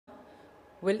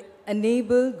will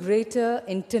enable greater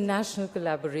international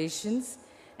collaborations,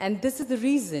 and this is the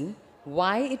reason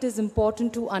why it is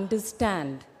important to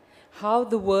understand how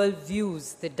the world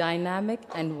views the dynamic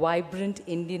and vibrant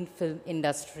Indian film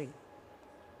industry.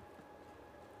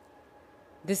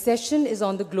 This session is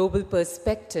on the global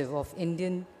perspective of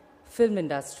Indian film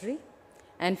industry,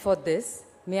 and for this,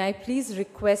 may I please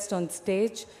request on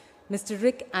stage Mr.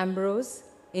 Rick Ambros,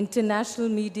 International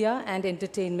Media and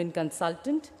Entertainment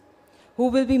Consultant, who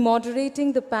will be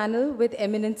moderating the panel with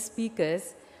eminent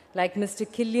speakers like Mr.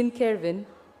 Kilian Kerwin,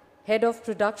 Head of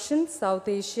Production, South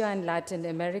Asia and Latin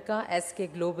America,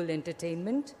 SK Global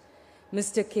Entertainment,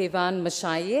 Mr. Kayvan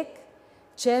Mashayekh,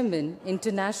 Chairman,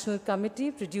 International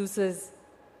Committee, Producers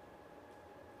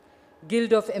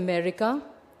Guild of America,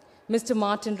 Mr.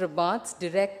 Marten Rabarts,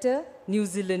 Director, New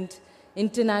Zealand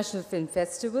International Film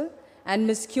Festival, and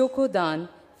Ms. Kyoko,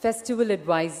 Festival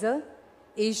Advisor,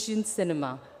 Asian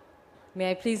Cinema.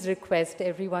 May I please request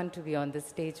everyone to be on the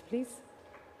stage, please?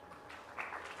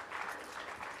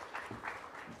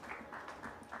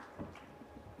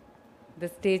 The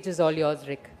stage is all yours,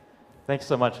 Rick. Thanks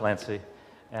so much, Lancy.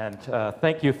 And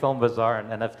thank you, Film Bazaar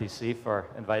and NFDC, for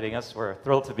inviting us. We're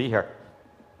thrilled to be here.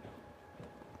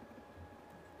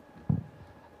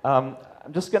 I'm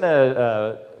just going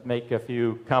to make a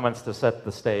few comments to set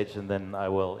the stage, and then I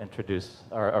will introduce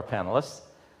our panelists.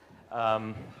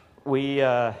 We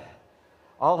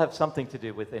all have something to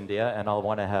do with India, and all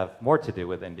want to have more to do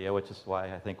with India, which is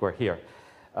why I think we're here.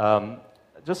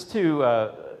 Just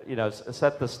to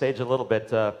set the stage a little bit,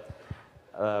 the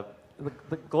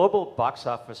global box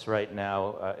office right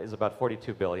now is about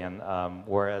 42 billion,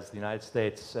 whereas the United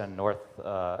States and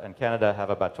and Canada have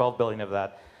about 12 billion of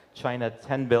that, China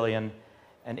 10 billion,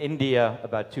 and India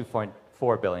about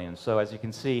 2.4 billion. So as you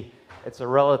can see, it's a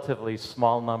relatively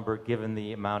small number given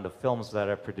the amount of films that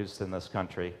are produced in this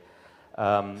country.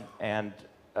 One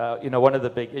of the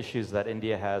big issues that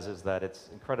India has is that it's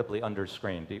incredibly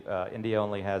underscreened. India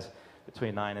only has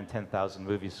between 9,000 and 10,000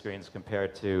 movie screens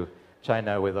compared to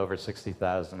China with over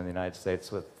 60,000 and the United States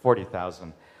with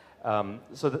 40,000.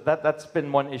 So that's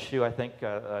been one issue, I think,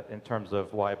 in terms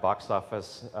of why box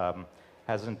office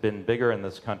hasn't been bigger in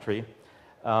this country.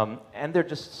 And there are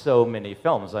just so many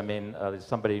films. I mean,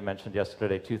 somebody mentioned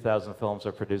yesterday 2,000 films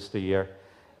are produced a year,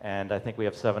 and I think we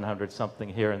have 700 something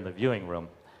here in the viewing room.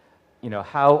 You know,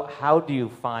 how do you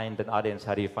find an audience?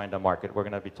 How do you find a market? We're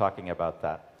going to be talking about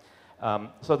that.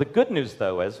 So the good news,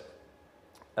 though, is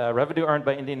revenue earned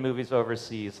by Indian movies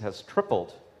overseas has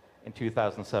tripled in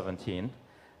 2017,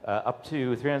 up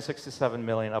to 367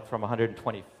 million, up from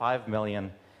 125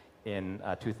 million in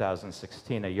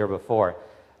 2016, a year before.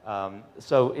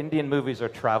 So Indian movies are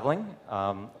traveling.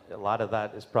 A lot of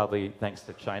that is probably thanks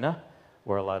to China,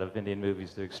 where a lot of Indian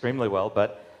movies do extremely well.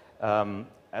 But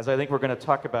as I think we're going to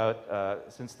talk about,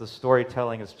 since the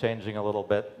storytelling is changing a little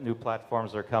bit, new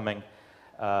platforms are coming,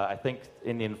 I think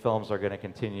Indian films are going to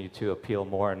continue to appeal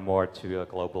more and more to a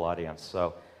global audience.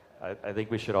 So I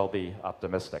think we should all be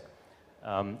optimistic.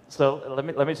 So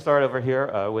let me start over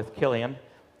here with Kilian.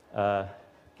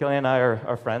 Kilian and I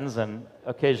are friends and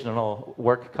occasional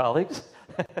work colleagues.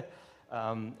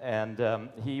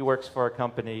 He works for a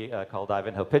company called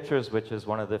Ivanhoe Pictures, which is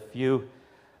one of the few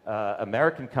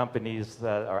American companies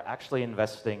that are actually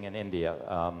investing in India.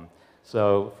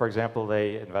 So, for example,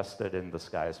 they invested in The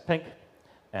Sky is Pink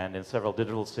and in several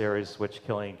digital series, which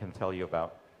Kilian can tell you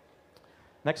about.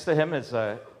 Next to him is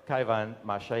Kayvan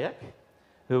Mashayekh,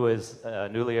 who is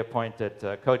newly appointed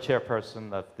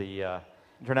co-chairperson of the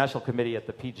International Committee at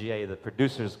the PGA, the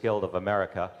Producers Guild of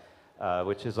America,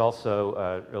 which is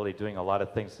also really doing a lot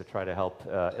of things to try to help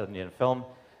Indian film.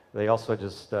 They also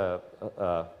just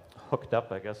hooked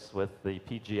up, I guess, with the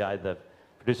PGI, the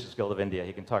Producers Guild of India.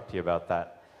 He can talk to you about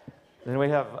that. Then we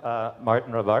have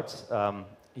Marten Rabarts.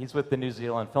 He's with the New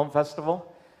Zealand Film Festival,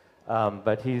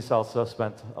 but he's also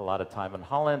spent a lot of time in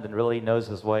Holland and really knows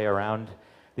his way around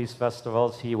these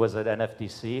festivals. He was at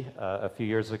NFDC a few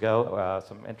years ago.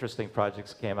 Some interesting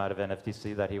projects came out of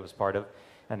NFDC that he was part of,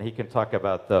 and he can talk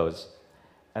about those.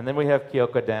 And then we have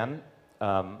Kyoko,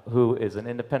 who is an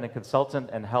independent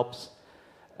consultant and helps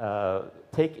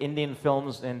take Indian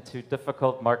films into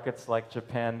difficult markets like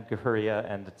Japan, Korea,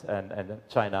 and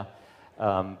China,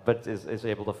 but is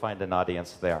able to find an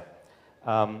audience there.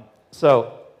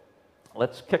 So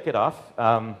let's kick it off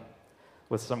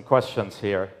with some questions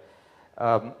here.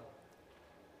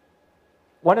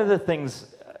 One of the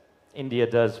things India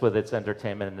does with its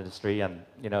entertainment industry, and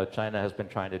China has been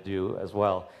trying to do as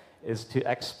well, is to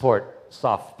export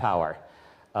soft power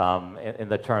in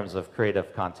the terms of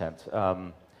creative content.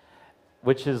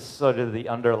 which is sort of the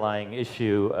underlying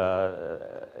issue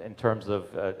in terms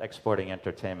of exporting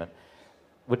entertainment.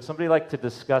 Would somebody like to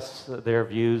discuss their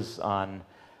views on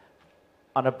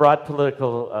a broad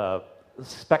political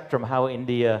spectrum, how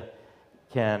India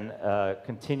can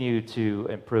continue to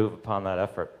improve upon that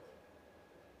effort?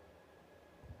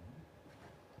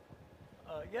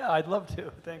 Yeah, I'd love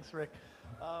to. Thanks, Rick.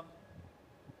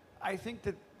 I think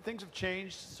that things have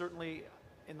changed, certainly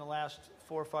in the last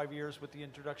 4 or 5 years with the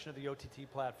introduction of the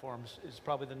OTT platforms is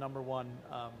probably the #1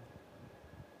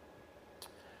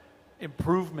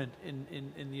 improvement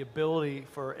in the ability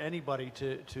for anybody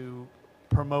to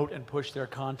promote and push their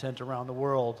content around the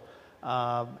world.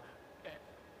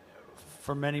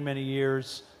 For many, many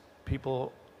years,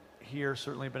 people here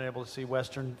certainly have been able to see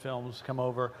Western films come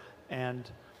over,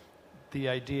 and the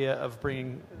idea of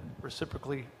bringing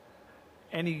reciprocally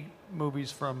any movies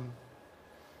from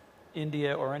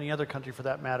India or any other country for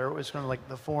that matter, it was kind of like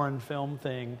the foreign film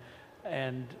thing,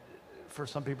 and for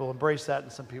some people embrace that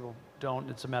and some people don't.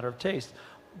 It's a matter of taste.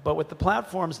 But with the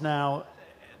platforms now,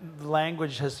 the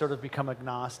language has sort of become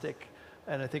agnostic.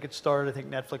 And I think it started, I think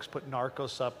Netflix put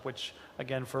Narcos up, which,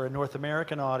 again, for a North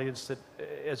American audience that,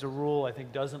 as a rule, I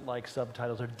think doesn't like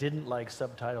subtitles or didn't like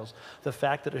subtitles, the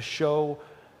fact that a show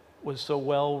was so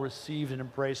well received and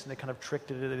embraced, and they kind of tricked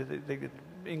it. They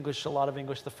English, a lot of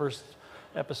English, the first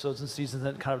episodes and seasons,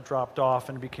 then kind of dropped off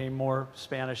and became more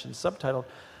Spanish and subtitled.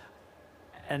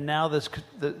 And now this,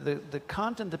 the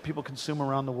content that people consume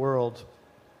around the world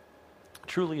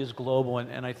truly is global,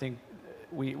 and I think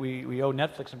we owe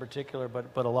Netflix in particular,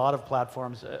 but a lot of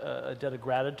platforms a debt of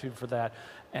gratitude for that,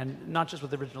 and not just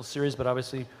with the original series, but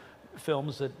obviously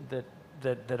films that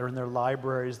are in their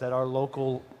libraries that are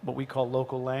local, what we call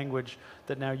local language,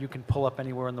 that now you can pull up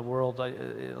anywhere in the world,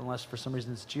 unless for some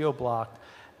reason it's geo-blocked.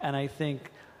 And I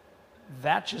think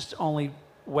that just only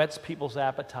whets people's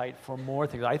appetite for more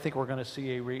things. I think we're going to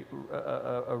see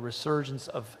a resurgence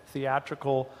of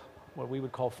theatrical, what we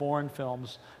would call foreign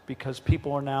films, because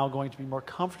people are now going to be more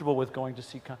comfortable with going to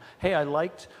see, hey, I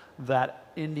liked that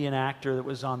Indian actor that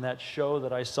was on that show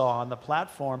that I saw on the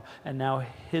platform, and now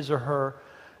his or her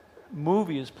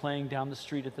movie is playing down the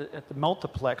street at the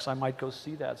multiplex. I might go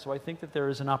see that. So I think that there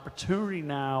is an opportunity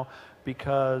now,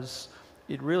 because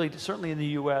it really, certainly in the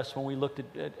US, when we looked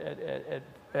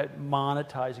at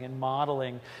monetizing and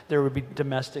modeling, there would be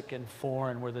domestic and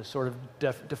foreign, where the sort of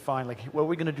defined, like, what are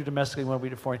we going to do domestically, what are we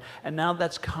do foreign? And now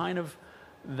that's kind of,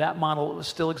 that model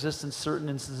still exists in certain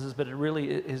instances, but it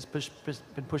really has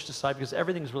been pushed aside because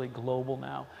everything's really global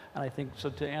now. And I think, so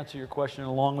to answer your question in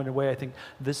a long-winded way, I think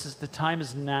the time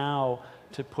is now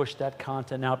to push that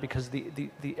content out, because the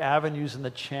avenues and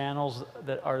the channels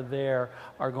that are there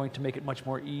are going to make it much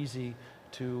more easy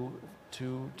to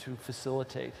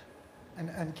facilitate.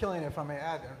 And Kilian, if I may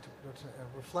add,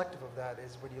 reflective of that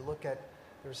is when you look at,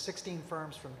 there's 16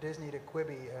 firms from Disney to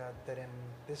Quibi that in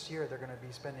this year they're going to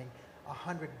be spending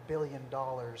 $100 billion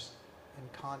in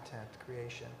content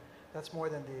creation. That's more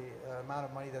than the amount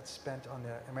of money that's spent on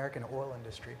the American oil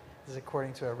industry. This is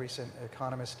according to a recent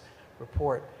Economist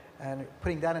report. And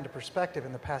putting that into perspective,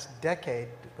 in the past decade,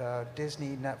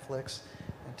 Disney, Netflix,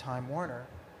 and Time Warner,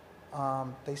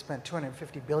 they spent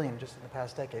 $250 billion just in the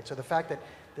past decade. So the fact that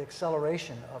the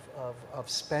acceleration of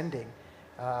spending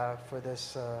for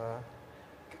this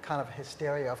kind of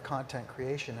hysteria of content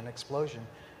creation and explosion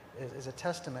is a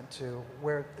testament to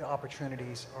where the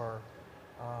opportunities are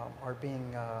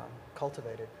being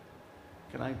cultivated.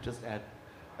 Can I just add?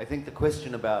 I think the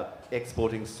question about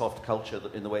exporting soft culture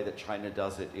in the way that China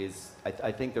does it is,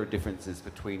 I think there are differences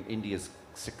between India's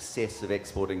success of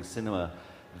exporting cinema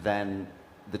than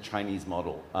the Chinese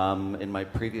model. In my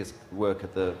previous work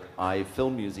at the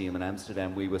Film Museum in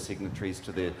Amsterdam, we were signatories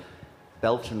to the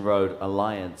Belt and Road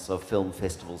Alliance of Film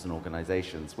Festivals and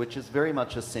Organizations, which is very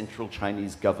much a central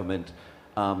Chinese government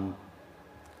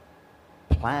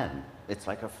plan. It's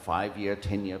like a 5-year,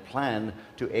 10-year plan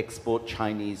to export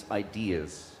Chinese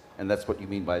ideas. And that's what you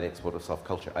mean by the export of soft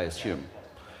culture, I assume.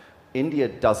 India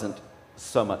doesn't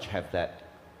so much have that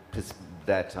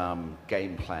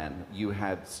game plan. You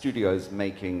have studios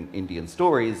making Indian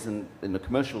stories, and in the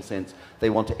commercial sense, they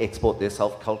want to export their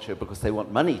soft culture because they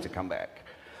want money to come back.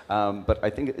 But I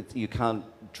think you can't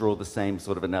draw the same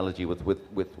sort of analogy with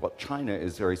what China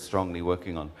is very strongly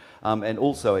working on. And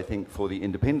also, I think for the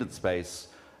independent space,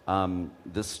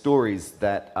 the stories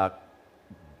that are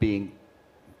being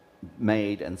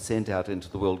made and sent out into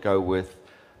the world go with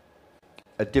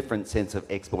a different sense of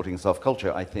exporting soft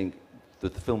culture. I think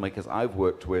that the filmmakers I've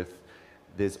worked with,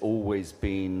 there's always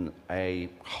been a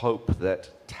hope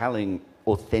that telling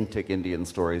authentic Indian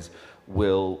stories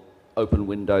will open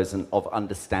windows and of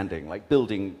understanding, like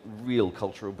building real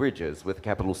cultural bridges with a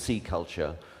capital C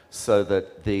culture, so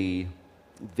that the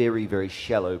very, very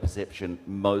shallow perception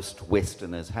most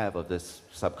Westerners have of this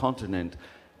subcontinent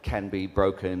can be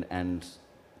broken and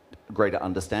greater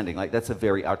understanding. Like, that's a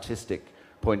very artistic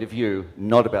point of view,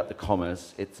 not about the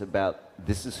commerce. It's about,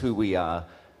 this is who we are,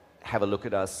 have a look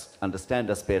at us,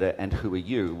 understand us better, and who are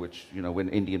you, which, you know, when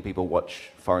Indian people watch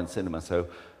foreign cinema. So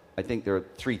I think there are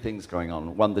three things going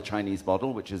on. One, the Chinese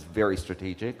model, which is very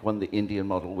strategic. One, the Indian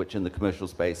model, which in the commercial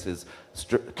space is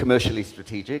commercially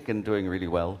strategic and doing really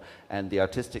well. And the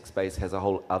artistic space has a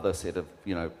whole other set of,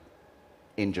 you know,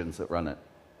 engines that run it.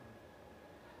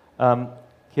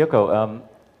 Kyoko,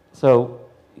 so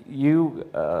you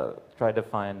try to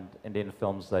find Indian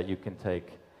films that you can take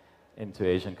into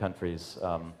Asian countries.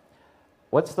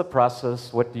 What's the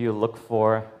process? What do you look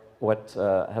for? What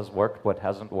has worked? What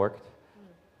hasn't worked?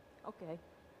 Okay.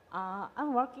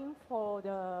 I'm working for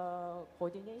the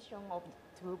coordination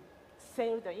to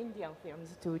sell the Indian films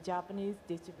to Japanese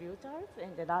distributors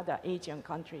and other Asian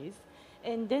countries.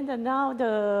 And then now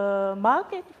the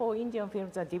market for Indian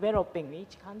films are developing in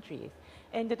each country.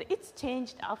 And it's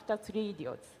changed after Three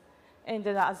Idiots, and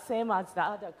same as the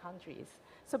other countries.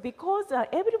 So because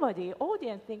everybody,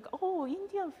 audience think, oh,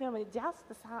 Indian film is just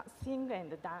sing and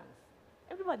dance.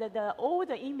 Everybody, all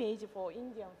the image for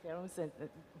Indian films is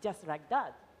just like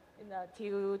that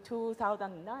till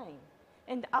 2009.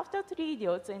 And after Three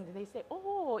Idiots, and they say,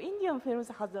 oh, Indian films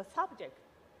has a subject.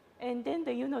 And then,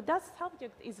 you know, that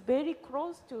subject is very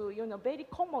close to, you know, very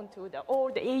common to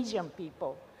all the Asian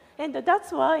people. And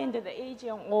that's why the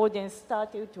Asian audience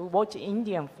started to watch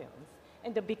Indian films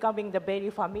and becoming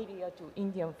very familiar to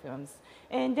Indian films.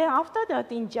 And then after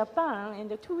that in Japan,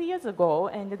 and 2 years ago,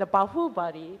 and the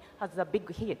Bahubali has a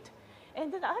big hit.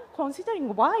 And then I'm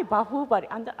considering why Bahubali,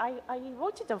 and I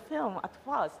watched the film at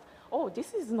first. Oh,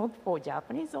 this is not for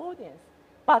Japanese audience,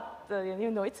 but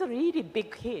you know, it's a really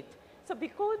big hit. So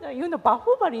because you know,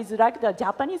 Bahubali is like the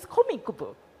Japanese comic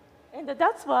book. And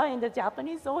that's why the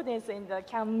Japanese audience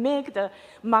can make the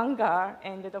manga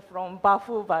from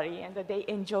Bahubali, and they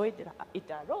enjoyed it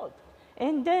a lot.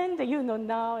 And then, you know,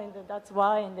 now, and that's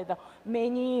why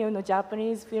many, you know,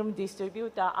 Japanese film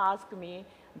distributors ask me,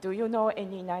 do you know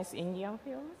any nice Indian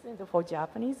films? And for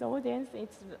Japanese audience,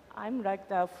 I'm like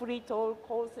the free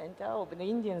call center of the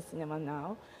Indian cinema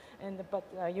now. But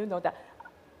you know,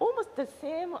 almost the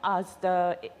same as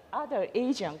the other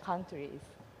Asian countries,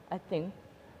 I think.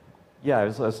 Yeah, I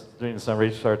was doing some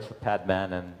research with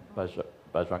Padman and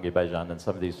Bajrangi Bhaijaan, and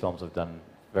some of these films have done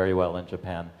very well in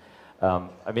Japan.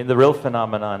 I mean, the real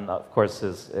phenomenon, of course,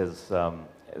 is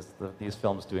these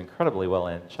films do incredibly well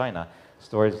in China.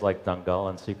 Stories like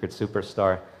Dangal and Secret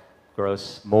Superstar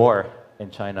gross more in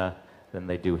China than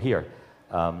they do here.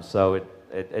 So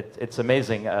it's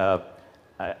amazing.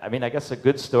 I mean, I guess a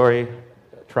good story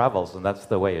travels, and that's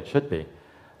the way it should be.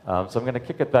 So I'm going to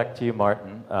kick it back to you,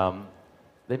 Marten.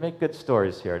 They make good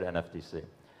stories here at NFDC.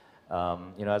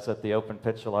 You know, as at the open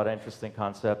pitch, a lot of interesting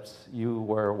concepts. You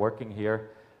were working here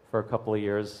for a couple of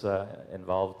years,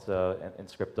 involved in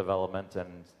script development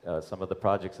and some of the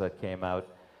projects that came out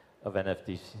of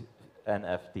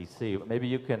NFDC. Maybe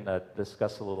you can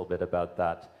discuss a little bit about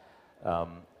that.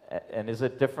 And is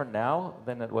it different now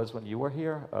than it was when you were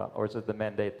here, or is it the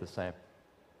mandate the same?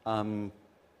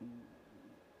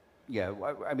 Yeah,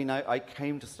 I mean, I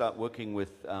came to start working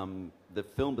with the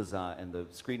Film Bazaar and the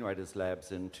Screenwriters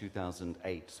Labs in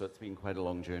 2008, so it's been quite a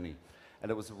long journey.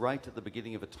 And it was right at the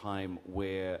beginning of a time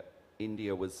where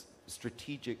India was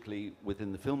strategically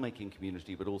within the filmmaking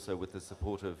community, but also with the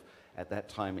support of, at that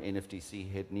time,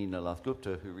 NFDC head Nina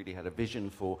Lathgupta, who really had a vision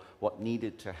for what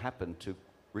needed to happen to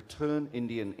return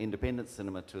Indian independent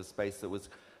cinema to a space that was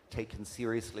taken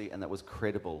seriously and that was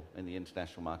credible in the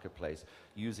international marketplace,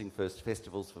 using first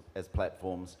festivals as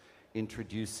platforms,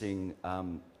 introducing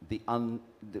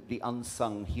the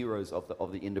unsung heroes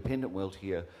of the independent world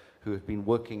here, who have been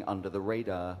working under the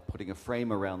radar, putting a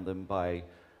frame around them by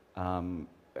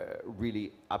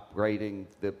really upgrading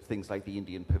the things like the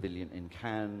Indian Pavilion in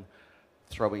Cannes,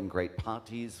 throwing great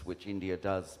parties, which India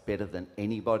does better than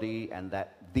anybody, and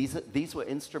that these were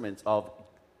instruments of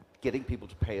getting people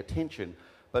to pay attention,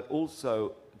 but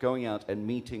also going out and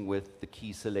meeting with the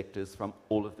key selectors from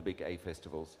all of the big A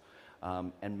festivals,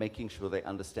 and making sure they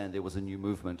understand there was a new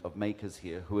movement of makers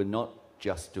here who are not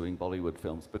just doing Bollywood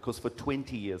films, because for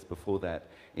 20 years before that,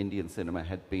 Indian cinema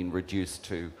had been reduced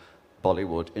to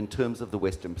Bollywood in terms of the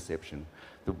Western perception.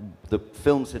 The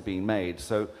films had been made,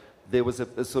 so there was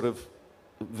a sort of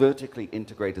vertically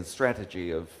integrated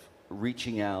strategy of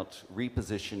reaching out,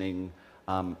 repositioning,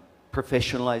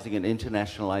 professionalizing and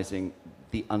internationalizing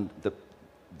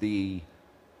the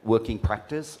working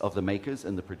practice of the makers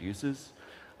and the producers,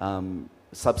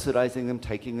 subsidizing them,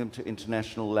 taking them to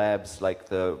international labs like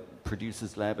the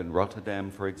Producers Lab in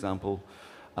Rotterdam, for example.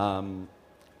 Lots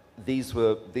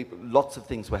of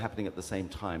things were happening at the same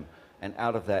time. And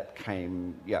out of that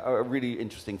came, a really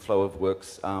interesting flow of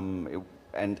works.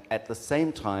 And at the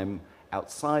same time,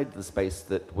 outside the space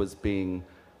that was being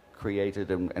created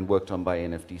and worked on by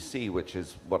NFDC, which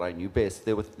is what I knew best,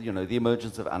 there was, the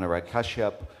emergence of Anurag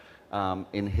Kashyap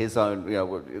in his own,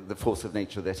 the force of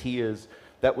nature that he is.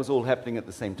 That was all happening at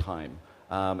the same time.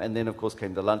 And then, of course,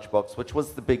 came The Lunchbox, which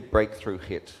was the big breakthrough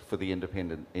hit for the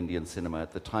independent Indian cinema.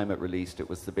 At the time it released, it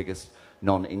was the biggest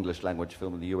non-English language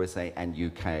film in the USA and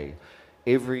UK.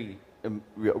 Every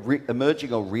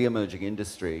emerging or re-emerging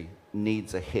industry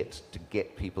needs a hit to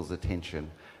get people's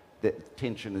attention. The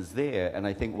tension is there, and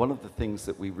I think one of the things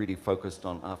that we really focused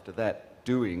on after that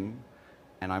doing,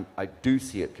 and I do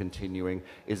see it continuing,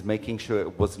 is making sure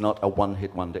it was not a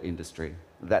one-hit wonder industry,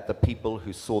 that the people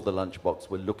who saw The Lunchbox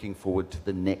were looking forward to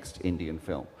the next Indian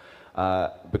film.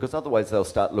 Because otherwise they'll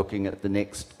start looking at the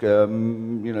next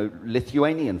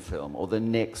Lithuanian film or the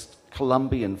next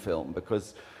Colombian film,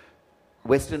 because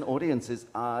Western audiences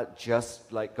are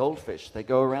just like goldfish. They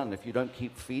go around. If you don't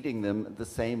keep feeding them the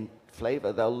same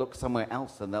flavor, they'll look somewhere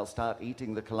else and they'll start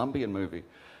eating the Colombian movie.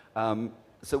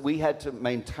 So we had to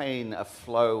maintain a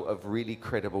flow of really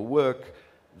credible work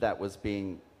that was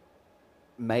being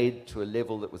made to a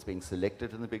level that was being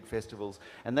selected in the big festivals,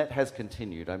 and that has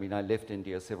continued. I mean, I left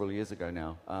India several years ago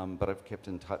now, but I've kept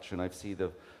in touch and I see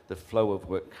the flow of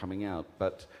work coming out.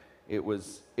 But it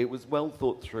was well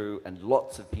thought through, and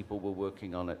lots of people were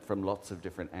working on it from lots of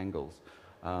different angles.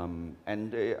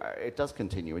 And it does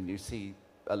continue, and you see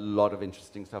a lot of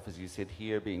interesting stuff, as you said,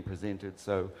 here being presented.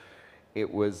 So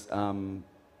it was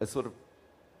a sort of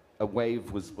a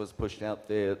wave was pushed out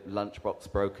there,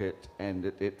 Lunchbox broke it, and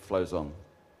it flows on.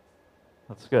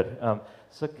 That's good.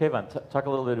 So Kayvan, talk a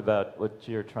little bit about what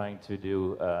you're trying to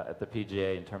do at the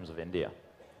PGA in terms of India.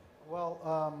 Well,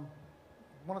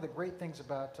 one of the great things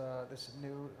about this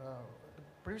new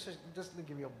producers, just to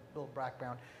give you a little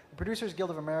background, the Producers Guild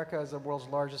of America is the world's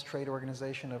largest trade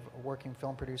organization of working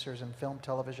film producers in film,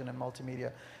 television, and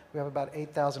multimedia. We have about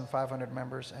 8,500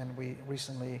 members, and we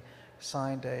recently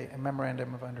signed a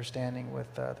memorandum of understanding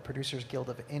with the Producers Guild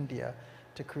of India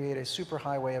to create a super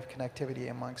highway of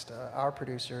connectivity amongst our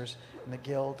producers and the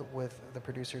guild with the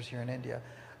producers here in India.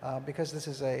 Because this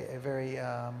is a very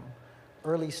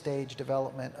early stage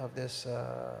development of this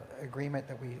agreement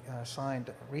that we signed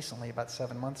recently, about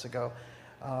 7 months ago.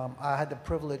 I had the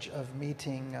privilege of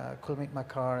meeting Kulmeet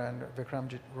Makar and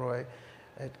Vikramjit Roy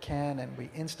at Cannes, and we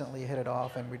instantly hit it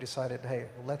off, and we decided, hey,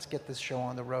 let's get this show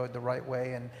on the road the right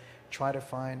way and try to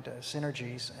find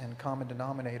synergies and common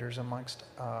denominators amongst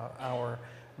our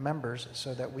members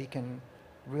so that we can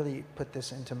really put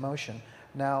this into motion.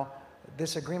 Now,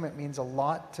 this agreement means a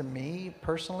lot to me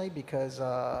personally because,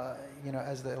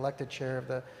 as the elected chair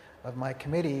of my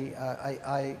committee,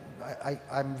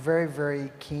 I'm very,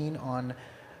 very keen on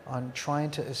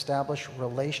trying to establish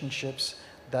relationships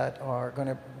that are going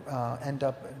to end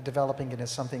up developing into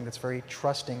something that's very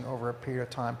trusting over a period of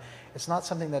time. It's not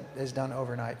something that is done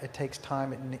overnight. It takes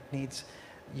time. It needs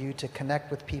you to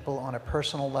connect with people on a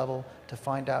personal level to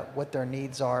find out what their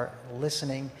needs are,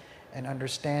 listening and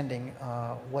understanding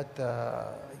what the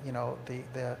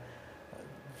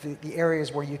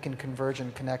areas where you can converge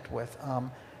and connect with.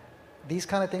 These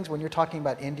kind of things, when you're talking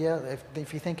about India,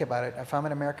 if you think about it, if I'm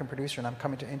an American producer and I'm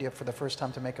coming to India for the first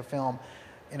time to make a film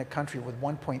in a country with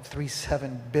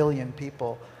 1.37 billion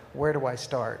people, where do I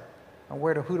start? And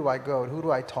who do I go? Who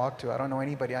do I talk to? I don't know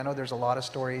anybody. I know there's a lot of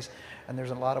stories and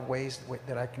there's a lot of ways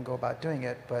that I can go about doing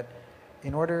it, but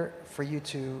in order for you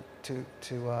to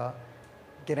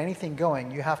get anything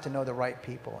going, you have to know the right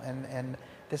people. And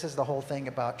this is the whole thing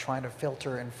about trying to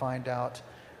filter and find out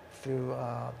through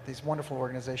these wonderful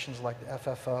organizations like the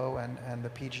FFO and the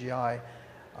PGI,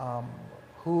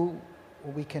 who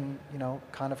we can,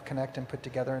 kind of connect and put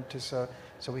together so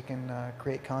we can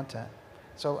create content.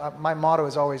 So my motto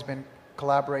has always been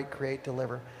collaborate, create,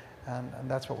 deliver, and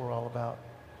that's what we're all about.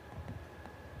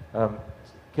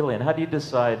 Kilian, how do you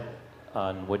decide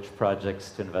on which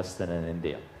projects to invest in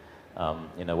India?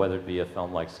 Whether it be a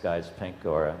film like Sky's Pink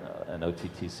or an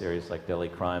OTT series like Delhi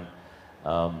Crime.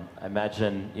 I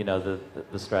imagine,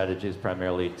 the strategy is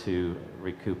primarily to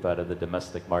recoup out of the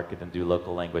domestic market and do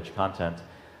local language content.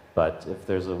 But if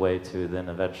there's a way to then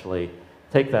eventually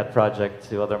take that project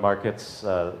to other markets,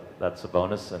 that's a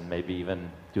bonus, and maybe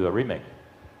even do a remake.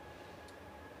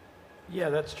 Yeah,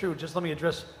 that's true. Just let me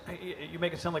address, you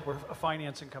make it sound like we're a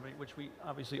financing company, which we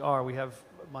obviously are. We have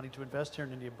money to invest here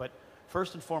in India, but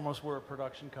first and foremost, we're a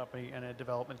production company and a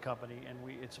development company, and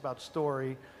it's about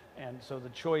story. And so the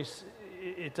choice,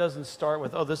 it doesn't start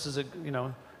with, oh, this is a,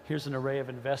 here's an array of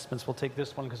investments. We'll take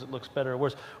this one because it looks better or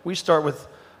worse. We start with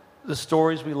the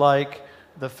stories we like,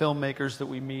 the filmmakers that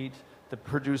we meet, the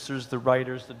producers, the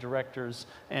writers, the directors,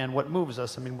 and what moves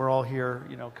us. I mean, we're all here,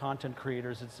 content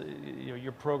creators. It's,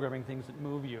 you're programming things that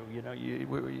move you.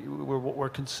 We're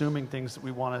consuming things that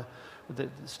we want to, the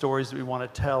stories that we want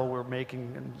to tell, we're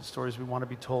making, and stories we want to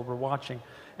be told, we're watching.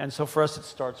 And so for us, it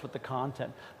starts with the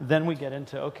content. Then we get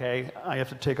into, okay, I have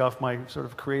to take off my sort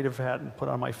of creative hat and put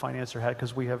on my financier hat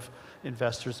because we have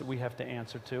investors that we have to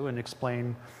answer to and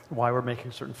explain why we're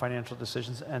making certain financial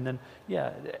decisions. And then,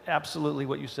 yeah, absolutely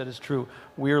what you said is true.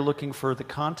 We're looking for the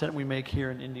content we make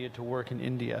here in India to work in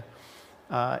India.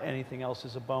 Anything else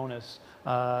is a bonus.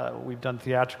 We've done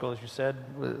theatrical, as you said.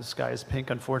 Sky is Pink,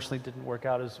 unfortunately, didn't work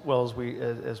out as well as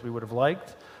we would have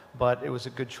liked. But it was a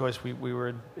good choice. We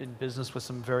were in business with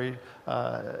some very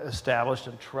established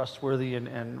and trustworthy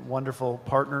and wonderful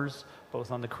partners,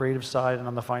 both on the creative side and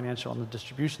on the financial and the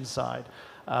distribution side.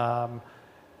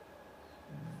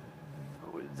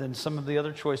 Then some of the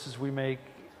other choices we make,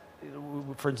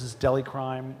 for instance, Delhi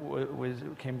Crime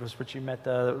came to us. Richie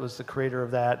Mehta was the creator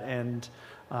of that, and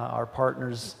our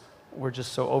partners were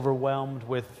just so overwhelmed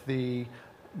with the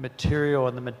material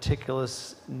and the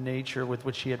meticulous nature with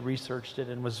which he had researched it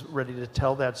and was ready to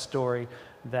tell that story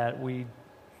that we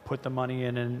put the money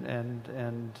in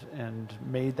and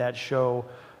made that show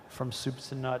from soups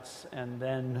to nuts, and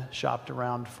then shopped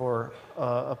around for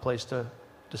a place to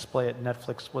display it.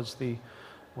 Netflix was the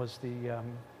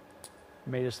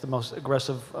made us the most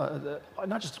aggressive,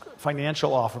 not just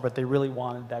financial offer, but they really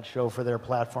wanted that show for their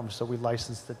platform, so we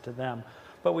licensed it to them.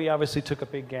 But we obviously took a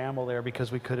big gamble there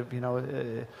because we could have,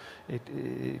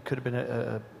 it could have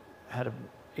been had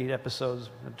 8 episodes,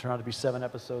 it turned out to be 7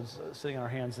 episodes sitting on our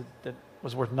hands that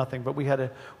was worth nothing. But we had a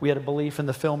belief in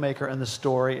the filmmaker and the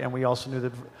story, and we also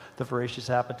knew the voracious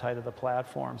appetite of the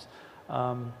platforms.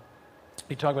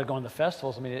 You talk about going to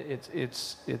festivals. I mean,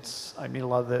 I meet a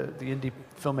lot of the indie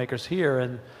filmmakers here,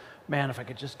 and man, if I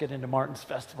could just get into Marten's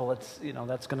festival, it's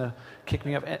that's going to kick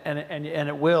me up, and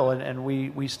it will, and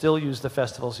we still use the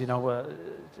festivals.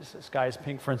 Sky is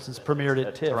Pink, for instance, premiered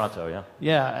at TIFF. Toronto, yeah.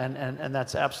 Yeah, and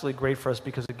that's absolutely great for us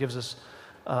because it gives us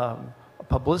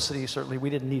publicity. Certainly, we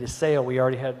didn't need a sale. We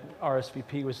already had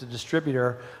RSVP was the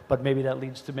distributor, but maybe that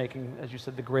leads to making, as you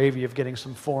said, the gravy of getting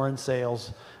some foreign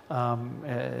sales.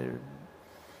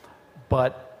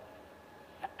 But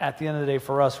at the end of the day,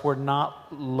 for us, we're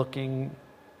not looking,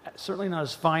 certainly not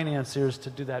as financiers, to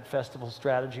do that festival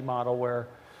strategy model where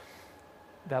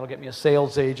that'll get me a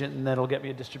sales agent and that'll get me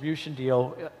a distribution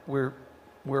deal.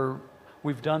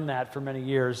 We've done that for many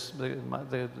years.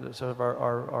 Sort of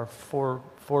our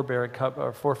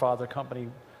forefather company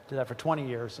did that for 20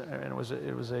 years,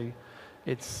 and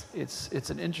it's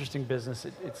an interesting business.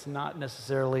 It's not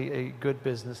necessarily a good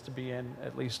business to be in,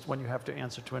 at least when you have to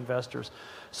answer to investors.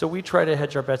 So we try to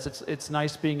hedge our bets. It's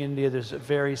nice being in India. There's a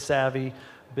very savvy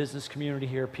business community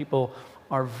here. People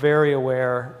are very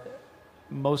aware,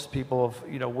 most people, of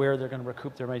where they're going to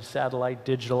recoup their money. Satellite,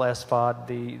 digital, SVOD,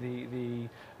 the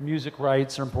music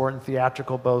rights are important,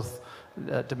 theatrical, both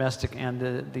domestic and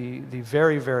the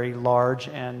very, very large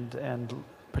and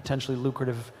potentially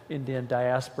lucrative Indian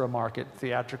diaspora market,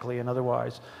 theatrically and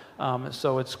otherwise.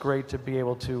 So it's great to be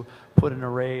able to put an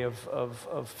array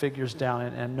of figures down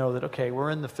and know that, okay, we're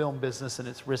in the film business and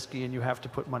it's risky and you have to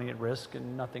put money at risk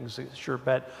and nothing's a sure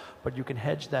bet, but you can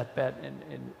hedge that bet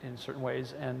in certain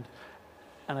ways. And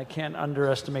I can't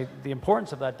underestimate the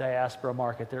importance of that diaspora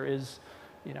market. There is,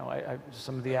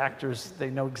 some of the actors,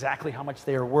 they know exactly how much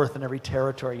they are worth in every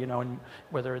territory, and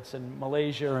whether it's in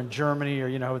Malaysia or in Germany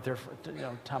or, they're,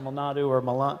 Tamil Nadu or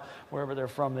Milan, wherever they're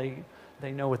from,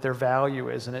 they know what their value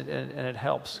is, and it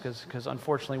helps because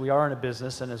unfortunately we are in a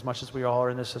business, and as much as we all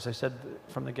are in this, as I said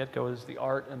from the get-go, is the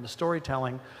art and the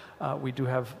storytelling, we do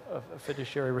have a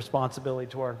fiduciary responsibility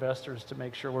to our investors to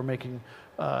make sure we're making,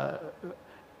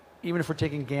 even if we're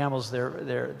taking gambles,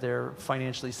 they're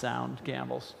financially sound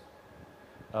gambles.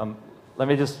 Let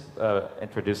me just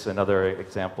introduce another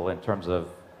example in terms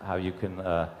of how you can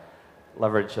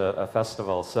leverage a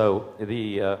festival. So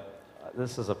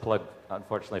this is a plug,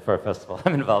 unfortunately, for a festival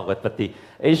I'm involved with, but the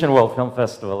Asian World Film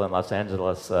Festival in Los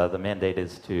Angeles, the mandate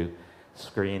is to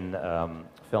screen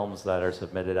films that are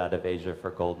submitted out of Asia for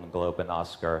Golden Globe and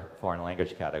Oscar foreign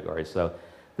language categories. So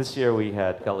this year we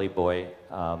had Gully Boy,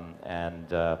 and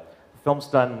the film's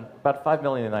done about $5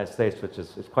 million in the United States, which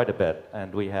is quite a bit,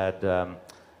 and we had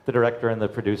the director and the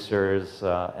producers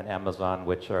and Amazon,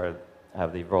 which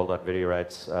have the rolled-out video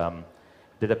rights,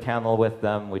 did a panel with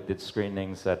them. We did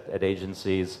screenings at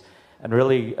agencies, and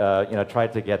really,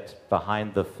 tried to get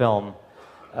behind the film.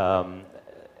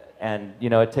 And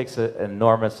it takes an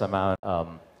enormous amount.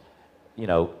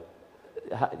 Do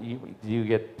you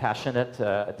get passionate?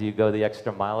 Do you go the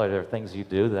extra mile? Are there things you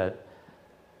do that?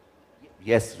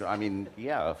 Yes, I mean,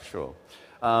 yeah, sure.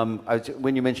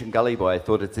 When you mentioned Gully Boy, I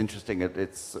thought it's interesting.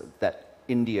 It's that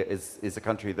India is a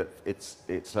country that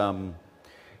its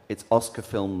Oscar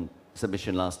film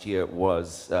submission last year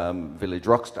was Village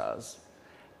Rockstars,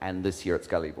 and this year it's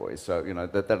Gully Boy. So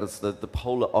that is the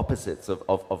polar opposites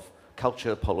of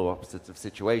culture, polar opposites of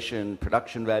situation,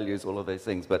 production values, all of those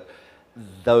things. But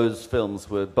those films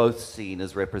were both seen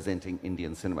as representing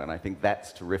Indian cinema, and I think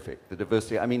that's terrific. The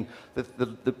diversity. I mean, the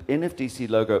NFDC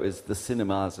logo is the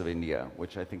cinemas of India,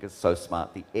 which I think is so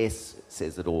smart. The S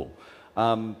says it all.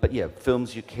 But yeah,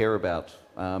 films you care about.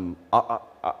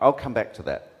 I'll come back to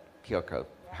that, Kyoko.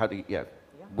 How do you?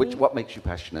 What makes you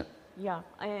passionate? Yeah,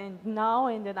 and now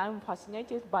I'm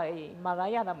fascinated by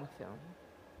Malayalam film,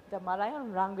 the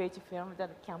Malayalam language film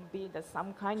that can be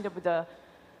some kind of the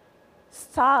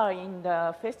star in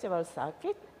the festival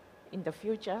circuit in the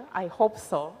future. I hope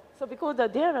so. So because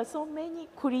there are so many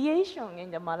creations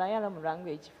in the Malayalam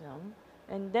language film,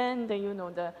 and then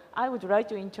I would like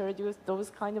to introduce those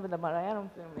kind of the Malayalam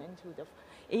film into the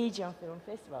Asian film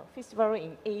festival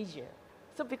in Asia.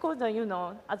 So because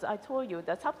as I told you,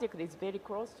 the subject is very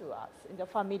close to us in the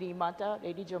family matter,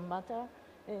 religion matter,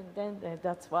 and then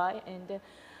that's why. And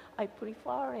I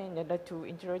prefer to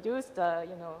introduce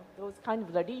those kind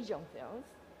of the region films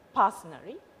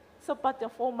personally. So, but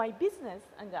for my business,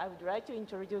 and I would like to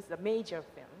introduce the major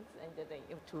films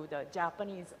to the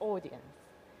Japanese audience.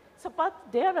 So, but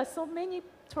there are so many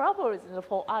troubles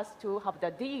for us to have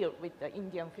the deal with the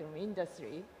Indian film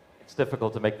industry. It's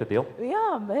difficult to make the deal?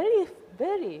 Yeah, very,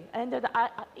 very. And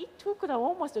it took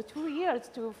almost 2 years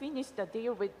to finish the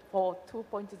deal for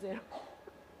 2.0.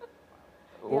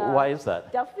 Yeah. Why is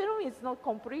that? The film is not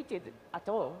completed at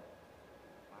all.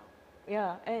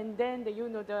 Yeah, and then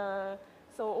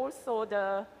so also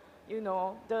the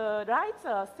rights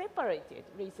are separated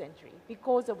recently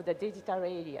because of the digital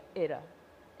era.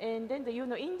 And then the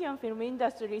Indian film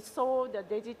industry sold the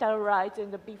digital rights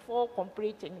before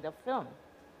completing the film.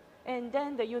 And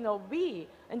then we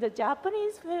and the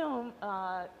Japanese film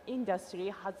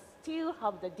industry still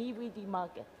have the DVD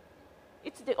market.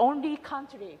 It's the only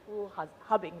country who has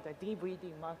having the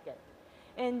DVD market.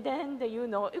 And then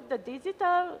if the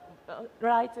digital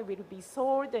rights will be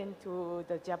sold into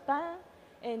the Japan,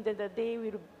 and they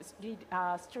will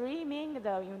streaming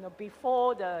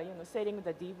before selling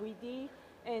the DVD,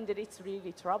 and it's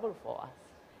really trouble for us.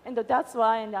 And that's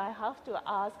why, and I have to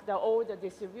ask all the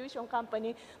distribution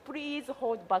company, please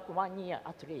hold back 1 year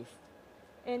at least.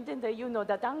 And then the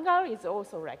Dangal is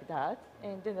also like that,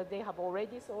 and then they have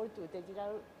already sold to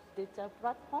digital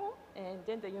platform, and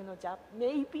then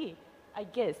maybe, I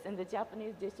guess, and the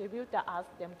Japanese distributor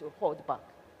asked them to hold back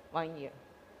 1 year.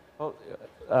 Well,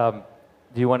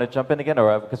 do you want to jump in again,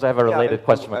 or because I have a related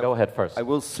question? Go ahead first.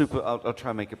 I'll try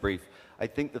and make it brief. I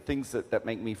think the things that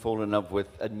make me fall in love with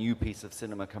a new piece of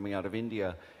cinema coming out of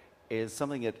India is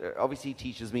something that obviously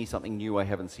teaches me something new I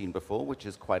haven't seen before, which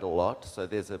is quite a lot. So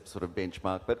there's a sort of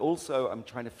benchmark. But also I'm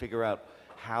trying to figure out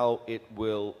how it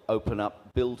will open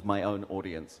up, build my own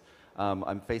audience.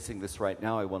 I'm facing this right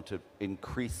now. I want to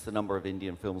increase the number of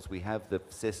Indian films we have. The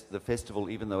festival,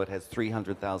 even though it has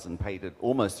 300,000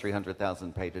 almost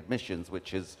 300,000 paid admissions,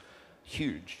 which is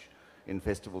huge in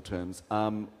festival terms,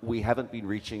 we haven't been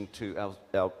reaching to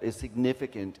a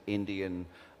significant Indian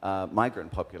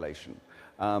migrant population.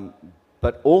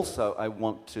 But also, I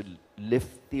want to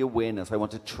lift the awareness. I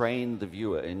want to train the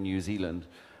viewer in New Zealand,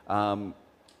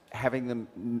 having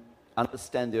them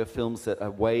understand there are films that are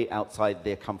way outside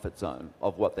their comfort zone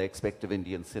of what they expect of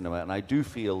Indian cinema. And I do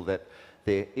feel that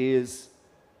there is,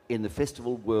 in the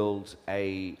festival world,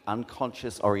 a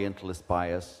unconscious Orientalist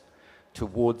bias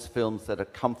towards films that are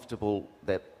comfortable,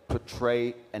 that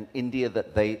portray an India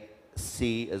that they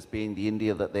see as being the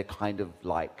India that they're kind of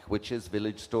like, which is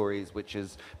village stories, which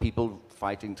is people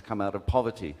fighting to come out of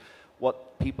poverty.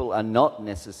 What people are not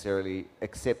necessarily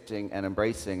accepting and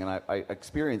embracing, and I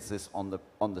experienced this on the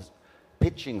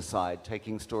pitching side,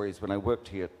 taking stories when I worked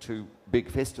here at 2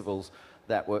 big festivals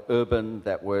that were urban,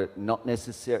 that were not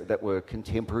necessary, that were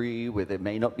contemporary, where there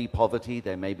may not be poverty,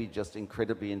 there may be just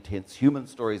incredibly intense human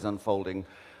stories unfolding.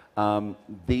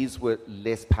 These were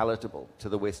less palatable to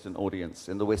the Western audience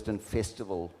and the Western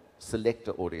festival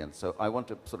selector audience. So I want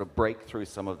to sort of break through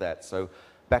some of that. So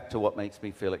back to what makes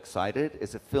me feel excited,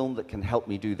 is a film that can help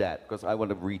me do that, because I want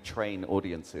to retrain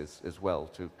audiences as well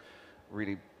to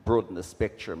really broaden the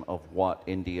spectrum of what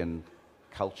Indian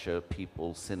culture,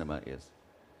 people, cinema is.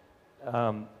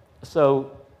 So,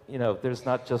 you know, there's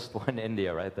not just one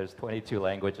India, right? There's 22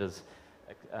 languages,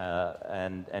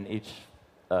 and each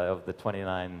of the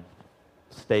 29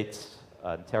 states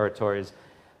and territories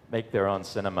make their own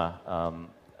cinema.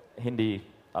 Hindi,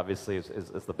 obviously,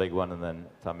 is the big one, and then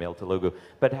Tamil, Telugu.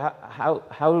 But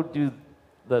how do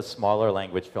the smaller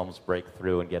language films break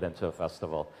through and get into a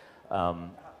festival?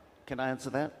 Can I answer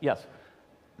that? Yes.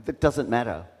 It doesn't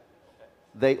matter.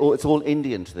 It's all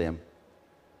Indian to them.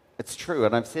 It's true,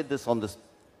 and I've said this on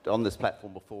this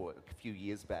platform before, a few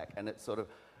years back, and it's sort of,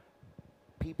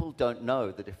 people don't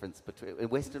know the difference between, a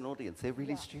Western audience, they're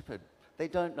really stupid. They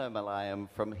don't know Malayalam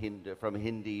from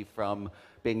Hindi, from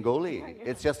Bengali.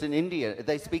 It's just in India.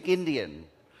 They speak Indian.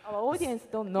 Our audience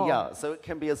don't know. Yeah, so it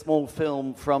can be a small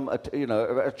film from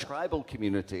a tribal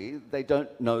community. They don't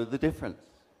know the difference.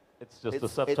 It's just a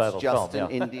subtitle It's just film,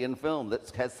 an Indian film that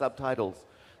has subtitles.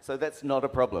 So that's not a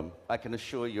problem. I can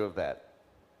assure you of that.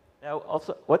 Now,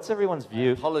 also, what's everyone's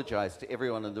view? I apologize to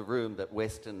everyone in the room that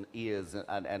Western ears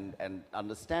and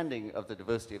understanding of the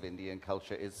diversity of Indian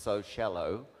culture is so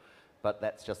shallow, but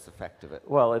that's just the fact of it.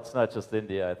 Well, it's not just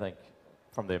India, I think,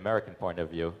 from the American point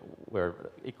of view. We're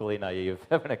equally naive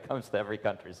when it comes to every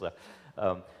country. So,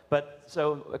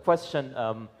 so a question,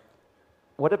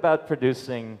 what about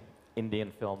producing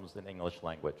Indian films in English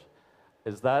language?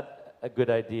 Is that a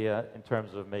good idea in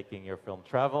terms of making your film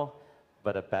travel,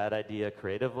 but a bad idea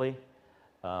creatively?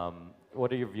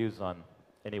 What are your views on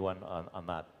on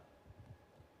that?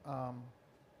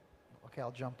 Okay,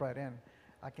 I'll jump right in.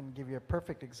 I can give you a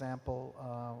perfect example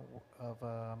of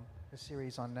a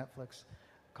series on Netflix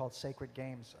called Sacred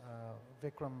Games.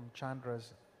 Vikram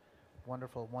Chandra's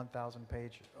wonderful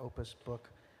 1,000-page opus book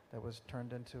that was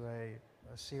turned into a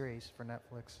series for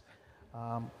Netflix,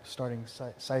 starring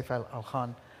Saif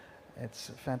Al-Khan.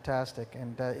 It's fantastic,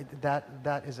 and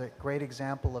that is a great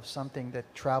example of something that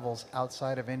travels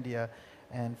outside of India,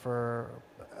 and for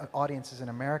audiences in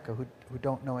America who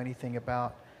don't know anything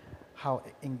about how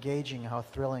engaging, how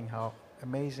thrilling, how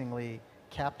amazingly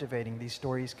captivating these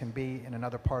stories can be in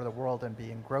another part of the world and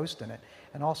be engrossed in it,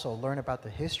 and also learn about the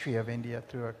history of India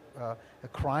through a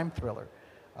crime thriller.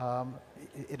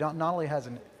 It not only has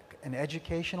an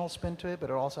educational spin to it, but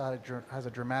it also has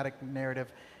a dramatic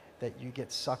narrative that you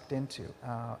get sucked into.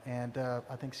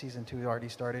 I think season 2 already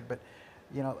started, but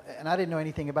and I didn't know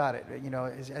anything about it.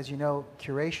 As you know,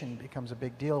 curation becomes a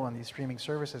big deal on these streaming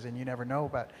services, and you never know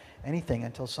about anything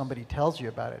until somebody tells you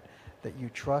about it that you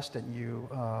trust and you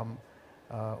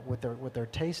with their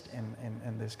taste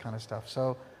in this kind of stuff.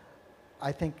 So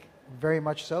I think very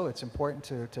much so it's important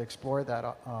to explore that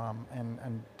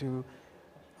and do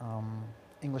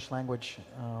English language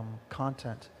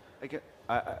content.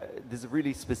 There's a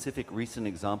really specific recent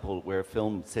example where a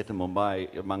film set in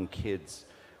Mumbai among kids,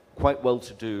 quite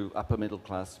well-to-do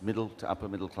middle to upper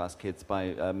middle class kids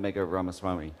by Megha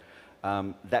Ramaswamy,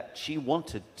 that she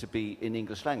wanted to be in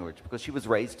English language because she was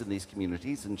raised in these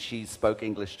communities and she spoke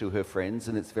English to her friends,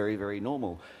 and it's very, very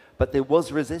normal. But there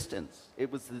was resistance.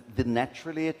 It was the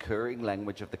naturally occurring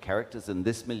language of the characters in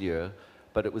this milieu,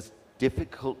 but it was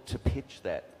difficult to pitch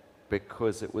that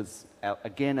because it was,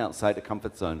 again, outside the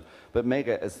comfort zone. But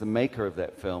Megha, as the maker of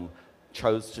that film,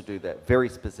 chose to do that very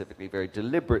specifically, very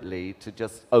deliberately, to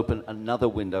just open another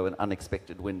window, an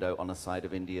unexpected window on a side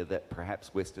of India that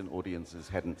perhaps Western audiences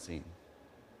hadn't seen.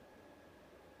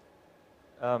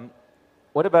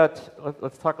 What about,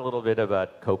 let's talk a little bit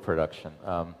about co-production.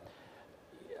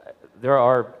 There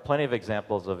are plenty of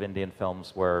examples of Indian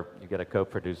films where you get a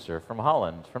co-producer from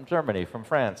Holland, from Germany, from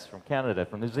France, from Canada,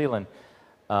 from New Zealand,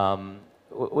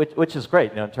 which is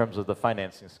great, in terms of the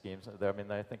financing schemes. I mean,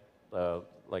 I think,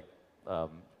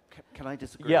 Can I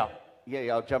disagree? Yeah.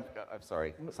 Yeah, I'll jump. I'm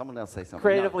sorry. Someone else say something.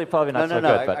 Creatively, probably not so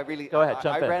good, but go ahead,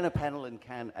 jump in. I ran a panel in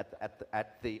Cannes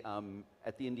at the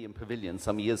Indian Pavilion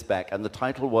some years back, and the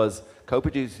title was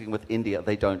 "Co-producing with India,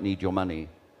 They Don't Need Your Money."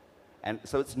 And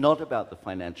so it's not about the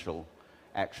financial,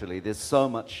 actually. There's so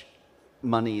much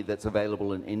money that's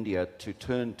available in India to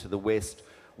turn to the West,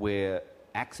 where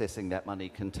accessing that money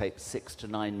can take 6 to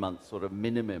 9 months sort of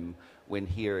minimum, when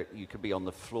here you could be on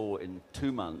the floor in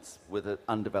 2 months with an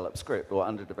undeveloped script or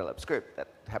underdeveloped script. That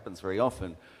happens very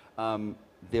often.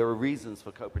 There are reasons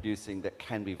for co-producing that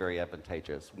can be very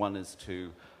advantageous. One is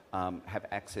to have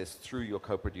access through your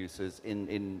co-producers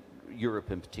in Europe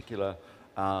in particular.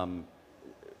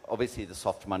 Obviously the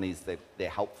soft monies, they're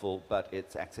helpful, but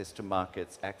it's access to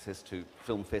markets, access to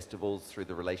film festivals through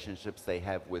the relationships they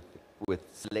have with with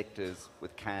selectors,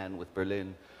 with Cannes, with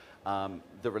Berlin.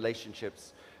 The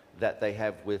relationships that they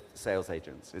have with sales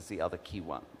agents is the other key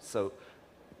one. So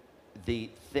the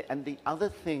other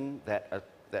thing that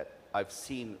I've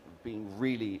seen being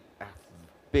really a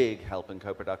big help in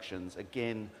co-productions,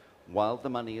 again, while the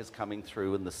money is coming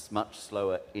through in the much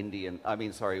slower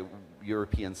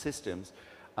European systems,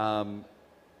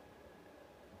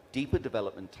 deeper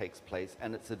development takes place,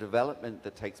 and it's a development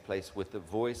that takes place with the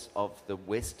voice of the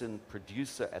Western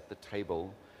producer at the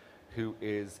table, who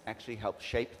is actually helped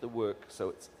shape the work. So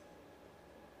it's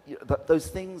those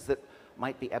things that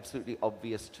might be absolutely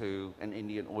obvious to an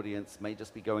Indian audience may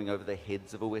just be going over the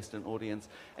heads of a Western audience,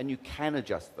 and you can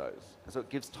adjust those. So it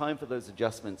gives time for those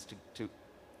adjustments to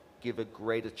give a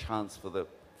greater chance for the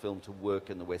film to work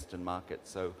in the Western market.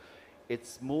 So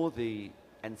it's more the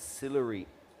ancillary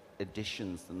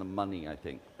additions than the money, I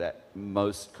think, that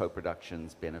most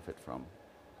co-productions benefit from.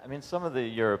 I mean, some of the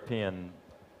European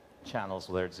channels,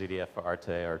 whether it's ZDF or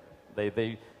Arte,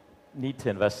 they need to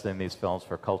invest in these films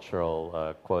for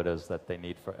cultural quotas that they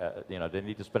need for, they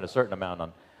need to spend a certain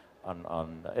amount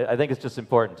on. I think it's just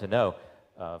important to know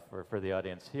for the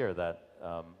audience here that,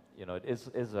 it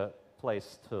is a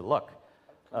place to look.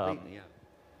 Completely, yeah.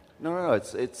 No,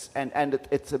 it's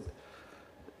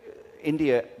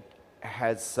India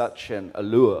has such an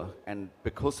allure, and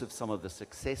because of some of the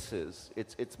successes,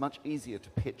 it's much easier to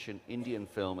pitch an Indian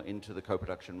film into the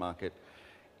co-production market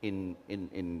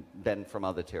than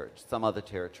from some other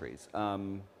territories.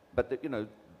 But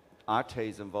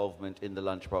Arte's involvement in the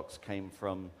Lunchbox came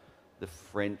from the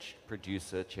French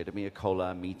producer Chedemir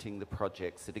Kola meeting the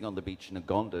project, sitting on the beach in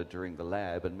Agonda during the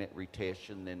lab, and met Ritesh,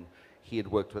 and then he had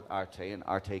worked with Arte, and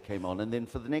Arte came on, and then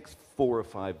for the next 4 or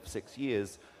 5, 6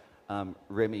 years,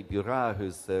 Remy Burat,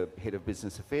 who's the head of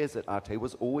business affairs at Arte,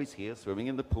 was always here, swimming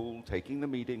in the pool, taking the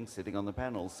meetings, sitting on the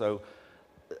panels. So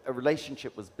a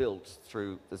relationship was built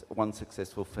through this one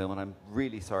successful film, and I'm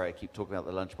really sorry I keep talking about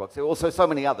the Lunchbox. There were also so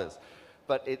many others,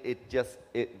 but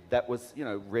that was,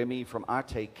 Remy from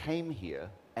Arte came here,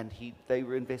 and they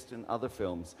were invested in other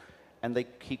films, and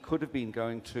he could have been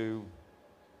going to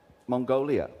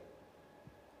Mongolia,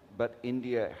 but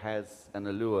India has an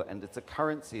allure, and it's a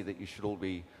currency that you should all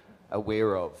be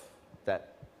aware of,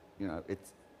 that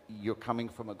you're coming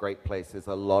from a great place. There's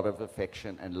a lot of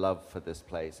affection and love for this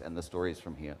place and the stories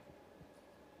from here.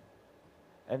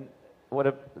 And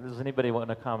does anybody want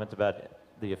to comment about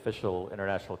the official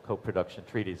international co-production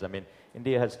treaties? I mean,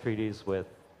 India has treaties with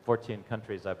 14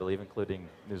 countries, I believe, including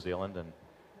New Zealand and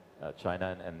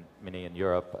China and many in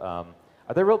Europe. Are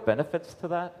there real benefits to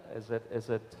that?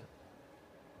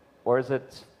 Or is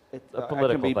it a political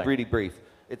I can be thing? really brief.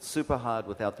 It's super hard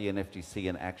without the NFDC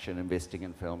in action investing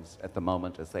in films at the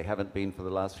moment, as they haven't been for the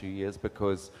last few years,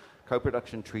 because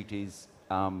co-production treaties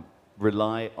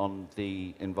rely on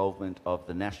the involvement of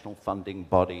the national funding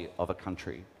body of a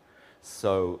country.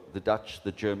 So the Dutch,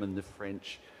 the German, the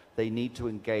French, they need to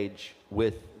engage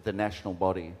with the national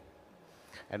body.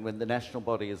 And when the national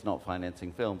body is not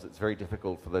financing films, it's very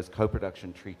difficult for those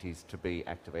co-production treaties to be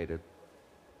activated.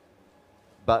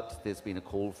 But there's been a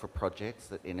call for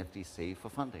projects at NFDC for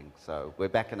funding, so we're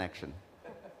back in action.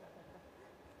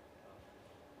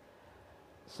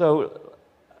 So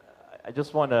I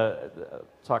just want to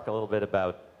talk a little bit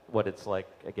about what it's like,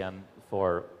 again,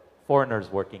 for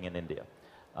foreigners working in India.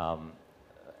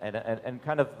 And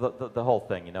kind of the whole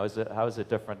thing, how is it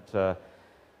different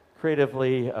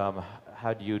creatively?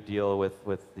 How do you deal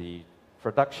with the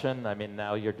production? I mean,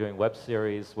 now you're doing web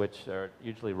series, which are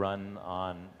usually run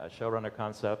on a showrunner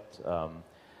concept.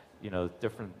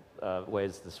 Different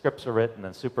ways the scripts are written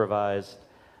and supervised.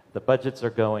 The budgets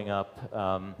are going up.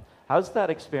 How's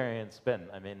that experience been?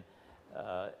 I mean,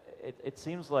 it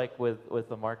seems like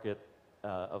with a market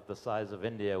of the size of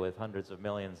India, with hundreds of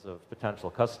millions of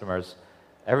potential customers,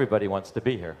 everybody wants to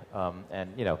be here.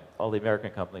 And all the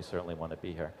American companies certainly want to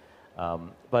be here.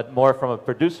 But more from a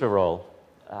producer role,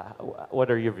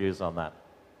 what are your views on that?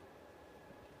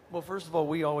 Well, first of all,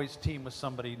 we always team with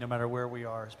somebody no matter where we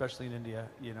are, especially in India.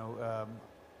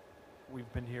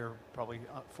 We've been here probably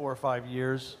 4 or 5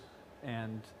 years,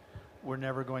 and we're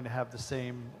never going to have the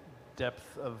same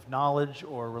depth of knowledge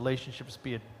or relationships,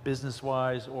 be it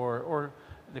business-wise or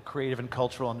the creative and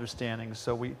cultural understanding.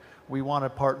 So we want to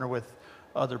partner with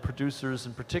other producers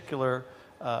in particular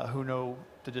who know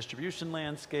the distribution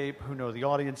landscape, who know the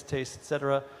audience taste, et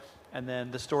cetera, and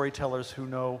then the storytellers who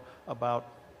know about,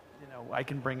 I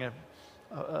can bring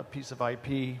a piece of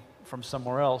IP from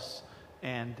somewhere else,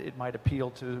 and it might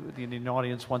appeal to the Indian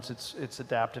audience once it's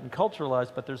adapted and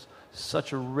culturalized, but there's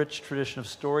such a rich tradition of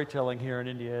storytelling here in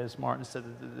India. As Marten said,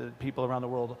 the people around the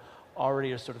world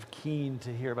already are sort of keen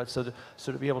to hear about. So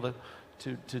to be able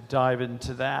to dive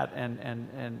into that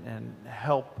and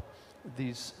help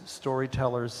these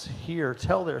storytellers here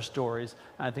tell their stories.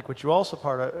 And I think what you also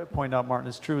point out, Marten,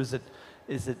 is true, is that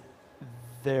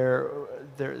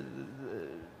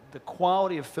the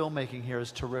quality of filmmaking here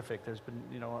is terrific. There's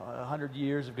been 100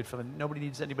 years of good film. Nobody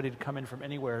needs anybody to come in from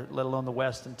anywhere, let alone the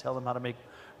West, and tell them how to make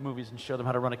movies and show them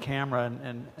how to run a camera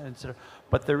and sort of.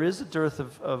 But there is a dearth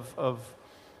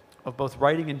of both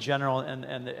writing in general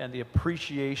and the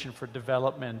appreciation for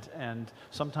development. And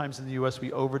sometimes in the U.S.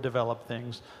 we overdevelop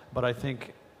things, but I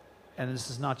think, and this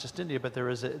is not just India, but there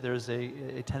is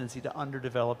a tendency to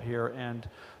underdevelop here and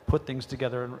put things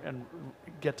together and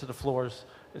get to the floors.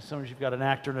 As soon as you've got an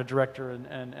actor and a director and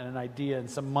an idea and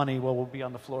some money, well, we'll be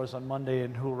on the floors on Monday,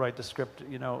 and who will write the script,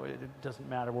 it doesn't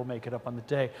matter, we'll make it up on the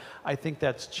day. I think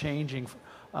that's changing,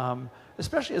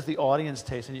 especially as the audience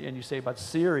tastes, and you say about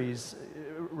series,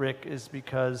 Rick, is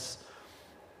because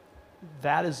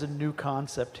that is a new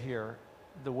concept here.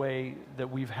 The way that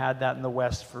we've had that in the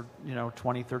West for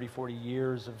 20, 30, 40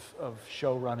 years of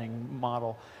show running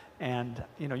model. And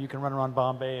you can run around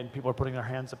Bombay and people are putting their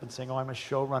hands up and saying, oh, I'm a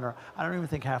showrunner. I don't even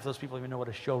think half of those people even know what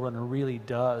a showrunner really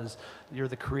does. You're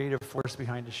the creative force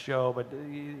behind a show, but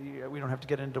we don't have to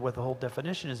get into what the whole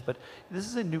definition is, but this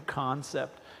is a new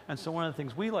concept. And so one of the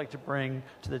things we like to bring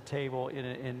to the table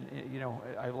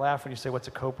I laugh when you say what's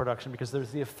a co-production, because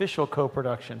there's the official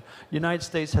co-production. United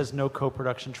States has no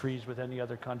co-production treaties with any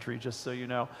other country, just so you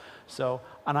know. So,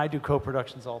 and I do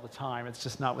co-productions all the time. It's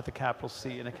just not with a capital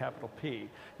C and a capital P,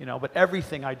 but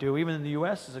everything I do, even in the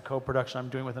U.S., is a co-production I'm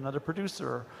doing with another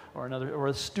producer or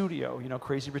a studio.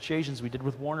 Crazy Rich Asians we did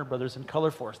with Warner Brothers and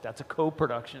Color Force. That's a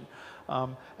co-production.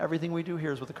 Everything we do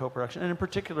here is with a co-production. And in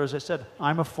particular, as I said,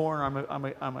 I'm a foreigner.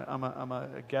 I'm a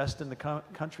guest in the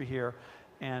country here,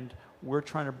 and we're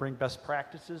trying to bring best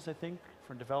practices, I think,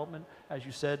 for development. As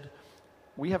you said,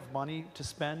 we have money to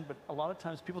spend, but a lot of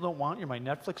times people don't want your money.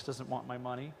 Netflix doesn't want my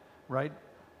money, right?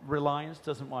 Reliance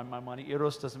doesn't want my money.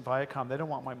 Eros doesn't, Viacom, they don't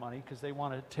want my money because they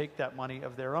want to take that money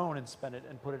of their own and spend it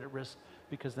and put it at risk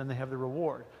because then they have the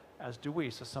reward, as do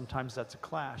we. So sometimes that's a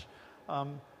clash.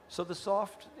 So the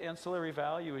soft ancillary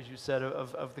value, as you said,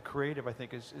 of the creative, I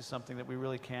think, is something that we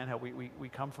really can help. We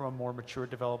come from a more mature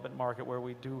development market where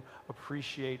we do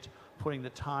appreciate putting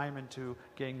the time into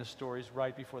getting the stories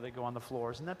right before they go on the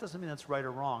floors. And that doesn't mean that's right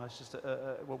or wrong. It's just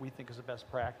what we think is a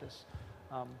best practice.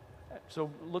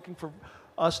 So looking for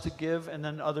us to give, and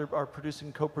then our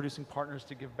co-producing partners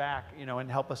to give back, and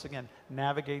help us, again,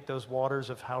 navigate those waters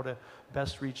of how to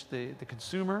best reach the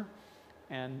consumer,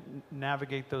 and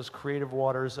navigate those creative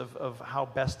waters of how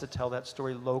best to tell that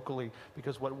story locally.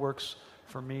 Because what works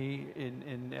for me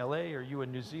in LA, or you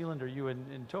in New Zealand, or you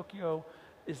in Tokyo,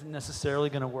 isn't necessarily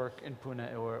going to work in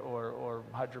Pune or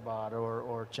Hyderabad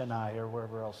or Chennai or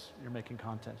wherever else you're making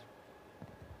content.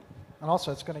 And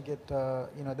also, it's going to get,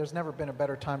 there's never been a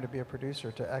better time to be a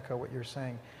producer, to echo what you're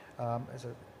saying. As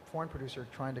a foreign producer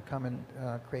trying to come and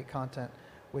create content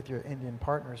with your Indian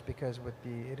partners, because with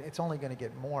it's only going to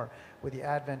get more. With the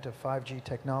advent of 5G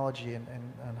technology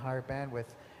and higher bandwidth,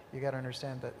 you got to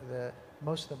understand that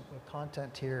most of the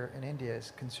content here in India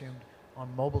is consumed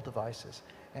on mobile devices.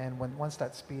 And once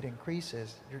that speed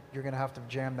increases, you're going to have to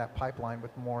jam that pipeline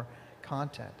with more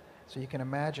content. So you can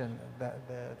imagine that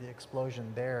the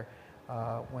explosion there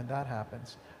when that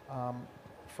happens.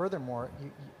 Furthermore,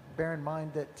 you bear in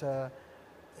mind that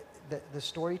the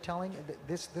storytelling,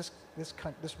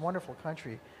 this wonderful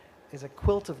country is a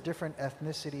quilt of different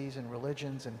ethnicities and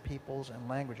religions and peoples and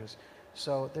languages.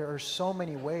 So there are so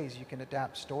many ways you can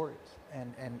adapt stories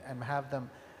and have them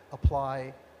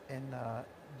apply in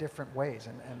different ways.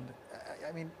 And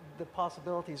I mean, the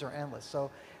possibilities are endless. So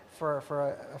for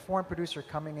a foreign producer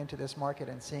coming into this market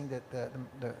and seeing that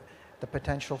the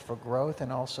potential for growth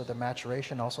and also the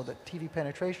maturation, also the TV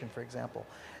penetration, for example,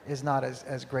 is not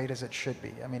as great as it should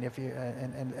be. I mean, if you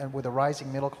and with a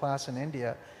rising middle class in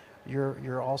India, you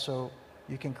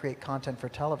can create content for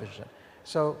television.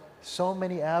 So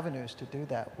many avenues to do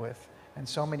that with, and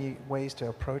so many ways to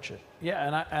approach it.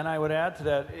 Yeah, and I would add to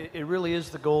that, it really is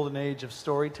the golden age of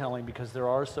storytelling, because there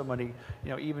are so many,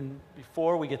 even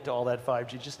before we get to all that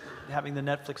 5G, just having the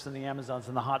Netflix and the Amazons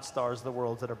and the Hotstars of the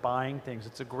world that are buying things,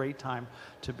 it's a great time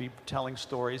to be telling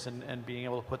stories and being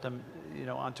able to put them,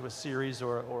 onto a series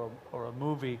or a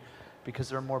movie, because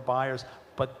there are more buyers.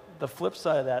 But the flip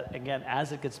side of that, again,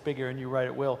 as it gets bigger, and you're right,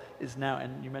 it will, is now,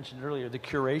 and you mentioned earlier, the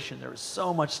curation. There is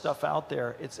so much stuff out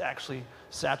there, it's actually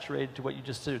saturated to what you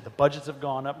just said. The budgets have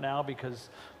gone up now because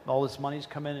all this money's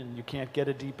come in and you can't get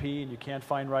a DP and you can't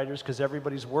find writers because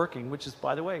everybody's working, which is,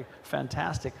 by the way,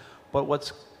 fantastic. But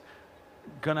what's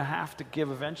going to have to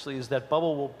give eventually is that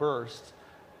bubble will burst,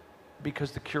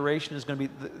 because the curation is going to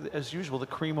be, as usual, the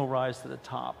cream will rise to the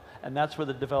top. And that's where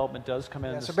the development does come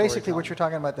in. Yeah, so basically what you're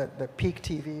talking about, the peak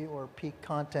TV or peak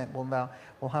content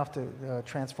will have to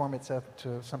transform itself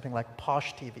to something like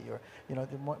posh TV, or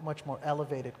the much more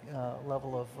elevated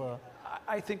level of...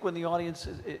 I think when the audience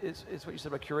is what you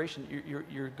said about curation,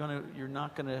 you're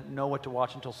not gonna know what to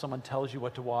watch until someone tells you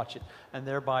what to watch it, and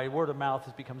thereby word of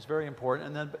mouth becomes very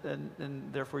important,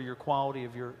 and therefore your quality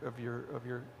of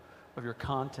your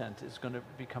content is going to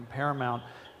become paramount,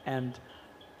 and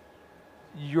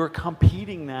you're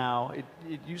competing now.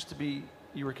 It used to be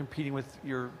you were competing with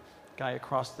your guy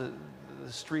across the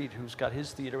street who's got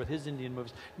his theater with his Indian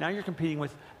movies. Now you're competing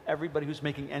with everybody who's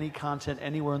making any content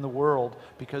anywhere in the world,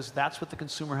 because that's what the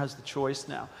consumer has the choice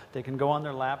now. They can go on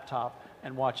their laptop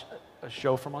and watch a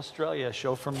show from Australia, a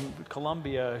show from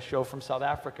Colombia, a show from South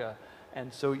Africa.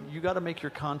 And so you got to make your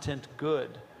content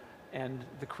good, and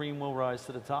the cream will rise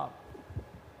to the top.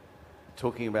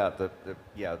 Talking about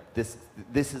this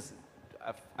is,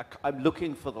 I'm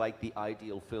looking for like the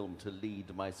ideal film to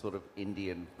lead my sort of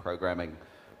Indian programming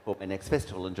for my next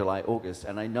festival in July, August,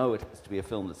 and I know it has to be a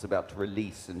film that's about to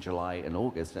release in July and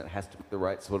August, and it has to be the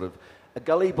right sort of... A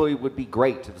Gully Boy would be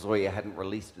great if Zoya hadn't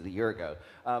released it a year ago.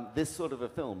 This sort of a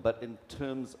film, but in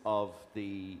terms of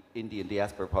the Indian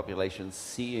diaspora population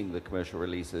seeing the commercial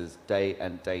releases day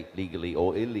and date, legally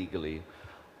or illegally,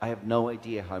 I have no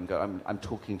idea how I'm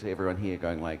talking to everyone here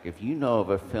going like, if you know of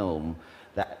a film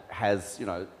that has,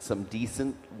 some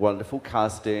decent, wonderful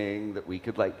casting, that we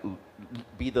could like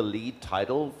be the lead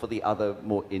title for the other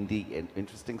more indie and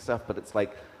interesting stuff, but it's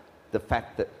like the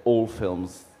fact that all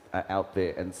films are out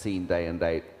there and seen day and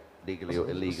date, legally or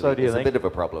illegally, is a bit of a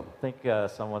problem. Think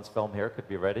someone's film here could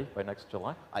be ready by next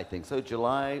July? I think so.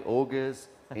 July, August,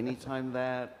 anytime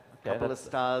that. Okay, couple of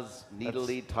stars, need a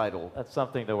lead title. That's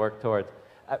something to work towards.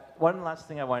 One last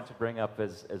thing I wanted to bring up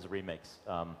is remakes.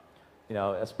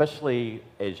 Especially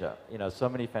Asia. So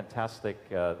many fantastic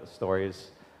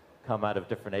stories come out of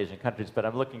different Asian countries, but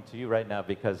I'm looking to you right now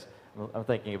because I'm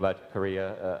thinking about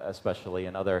Korea especially,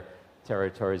 and other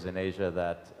territories in Asia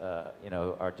that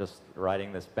are just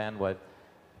riding this bandwidth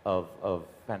of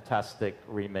fantastic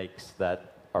remakes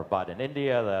that are bought in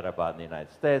India, that are bought in the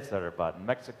United States, that are bought in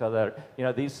Mexico, that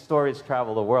are, these stories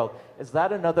travel the world. Is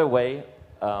that another way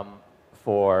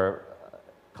for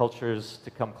cultures to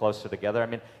come closer together? I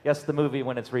mean, yes, the movie,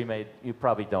 when it's remade, you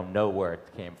probably don't know where it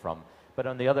came from. But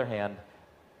on the other hand,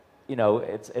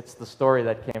 it's the story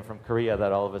that came from Korea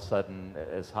that all of a sudden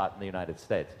is hot in the United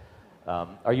States.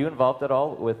 Are you involved at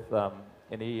all with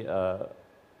any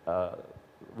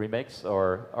remakes,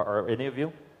 or any of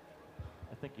you?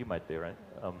 I think you might be, right?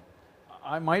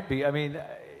 I might be. I mean,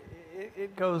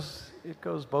 it goes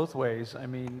both ways. I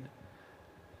mean,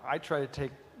 I try to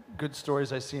take good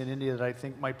stories I see in India that I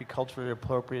think might be culturally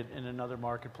appropriate in another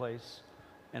marketplace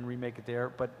and remake it there.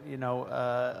 But,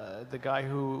 the guy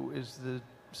who is the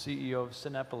CEO of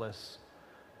Cinepolis,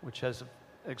 which has an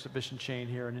exhibition chain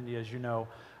here in India, as you know,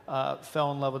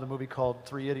 fell in love with a movie called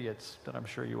Three Idiots, that I'm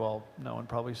sure you all know and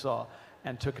probably saw,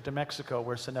 and took it to Mexico,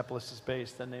 where Cinepolis is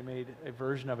based, and they made a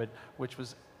version of it which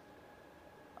was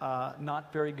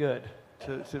not very good.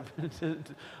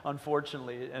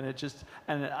 Unfortunately,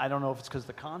 and I don't know if it's because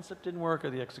the concept didn't work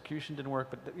or the execution didn't work,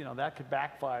 but that could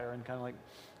backfire, and kind of like,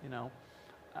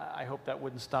 I hope that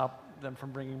wouldn't stop them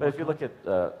from bringing. But if you look at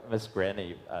Miss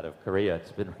Granny out of Korea,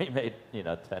 it's been remade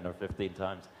 10 or 15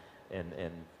 times in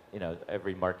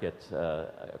every market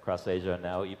across Asia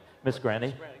now. Miss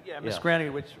Granny. Miss Granny,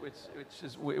 which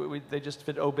is they just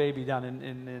fit Oh Baby down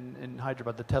in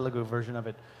Hyderabad, the Telugu version of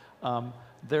it.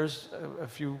 There's a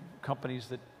few companies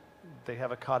that they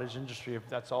have a cottage industry of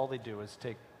that's all they do is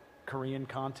take Korean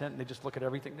content and they just look at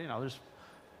everything. There's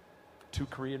 2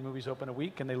 Korean movies open a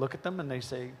week and they look at them and they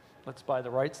say, let's buy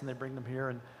the rights, and they bring them here,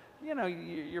 and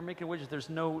you're making widgets. There's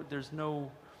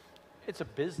no it's a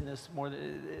business more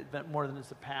than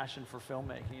it's a passion for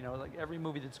filmmaking. Like every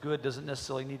movie that's good doesn't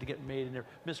necessarily need to get made in there.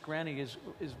 Miss Granny is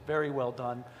very well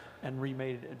done and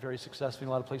remade very successfully in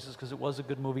a lot of places because it was a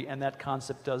good movie, and that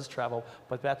concept does travel.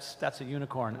 But that's a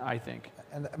unicorn, I think.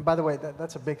 And by the way,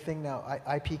 that's a big thing now.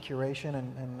 IP curation,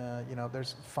 and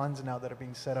there's funds now that are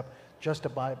being set up just to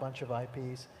buy a bunch of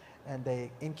IPs, and they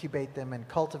incubate them and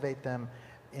cultivate them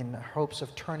in hopes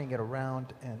of turning it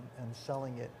around and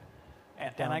selling it.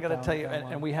 And I got to tell you,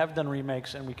 and we have done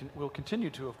remakes, and we'll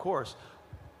continue to, of course.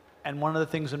 And one of the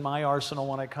things in my arsenal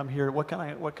when I come here, what can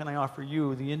I offer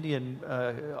you, the Indian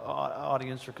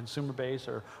audience or consumer base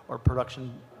or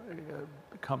production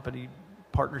company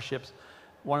partnerships?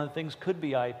 One of the things could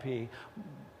be IP,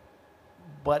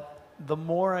 but the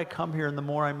more I come here and the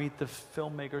more I meet the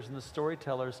filmmakers and the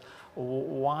storytellers,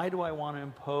 why do I want to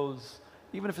impose,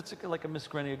 even if it's like a Miss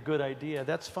Granny, a good idea,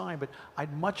 that's fine, but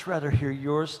I'd much rather hear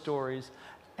your stories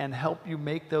and help you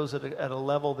make those at a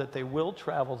level that they will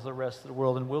travel to the rest of the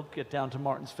world and will get down to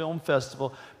Marten's Film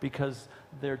Festival because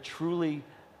they're truly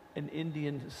an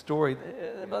Indian story.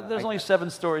 There's only 7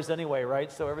 stories anyway,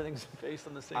 right? So everything's based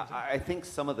on the same thing. I think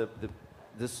some of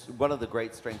one of the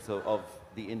great strengths of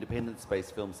the independent space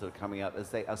films that are coming out is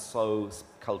they are so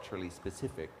culturally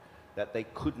specific that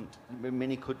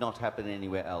many could not happen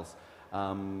anywhere else,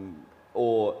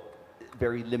 or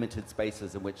very limited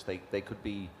spaces in which they could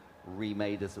be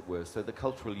remade, as it were. So the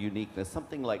cultural uniqueness,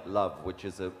 something like Love, which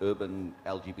is an urban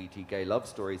LGBT gay love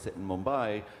story set in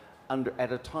Mumbai,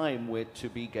 at a time where to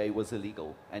be gay was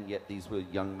illegal, and yet these were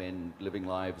young men living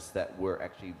lives that were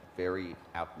actually very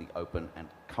out in the open and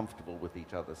comfortable with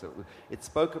each other. So it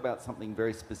spoke about something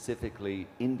very specifically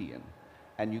Indian,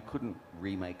 and you couldn't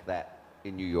remake that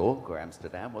in New York or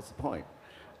Amsterdam. What's the point?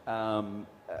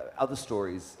 Other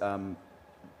stories,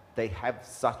 they have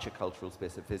such a cultural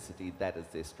specificity, that is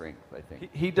their strength, I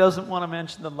think. He doesn't want to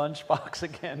mention the lunchbox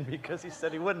again because he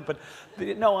said he wouldn't, but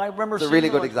no, I remember It's a seeing really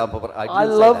the good example, but I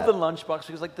love the lunchbox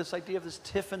because like this idea of this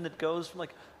tiffin that goes from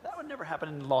like, that would never happen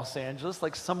in Los Angeles,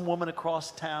 like some woman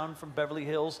across town from Beverly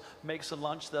Hills makes a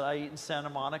lunch that I eat in Santa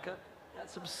Monica.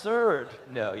 That's absurd.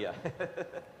 No, yeah.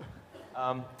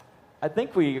 I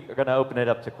think we are going to open it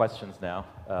up to questions now.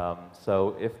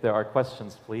 So if there are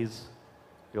questions, please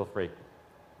feel free.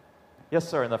 Yes,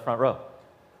 sir, in the front row.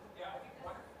 Yeah, I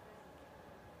think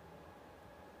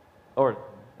Or,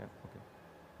 yeah, okay.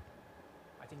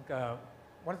 I think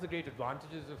one of the great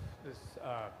advantages of this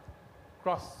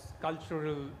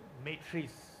cross-cultural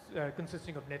matrix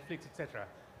consisting of Netflix, etc.,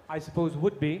 I suppose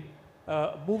would be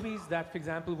movies that, for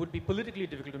example, would be politically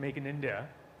difficult to make in India.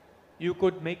 You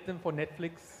could make them for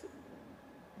Netflix.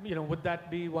 You know, would that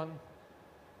be one?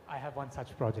 I have one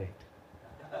such project.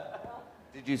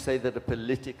 Did you say that are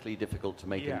politically difficult to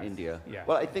make in India? Yes.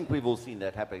 Well, I think we've all seen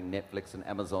that happening. Netflix and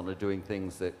Amazon are doing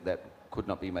things that could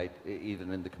not be made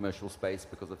even in the commercial space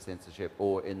because of censorship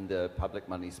or in the public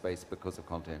money space because of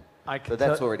content. So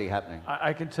that's already happening.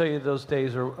 I can tell you those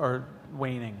days are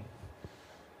waning.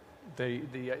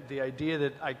 The idea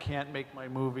that I can't make my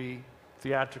movie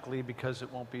theatrically because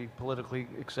it won't be politically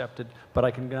accepted, but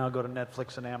I can now go to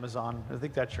Netflix and Amazon. I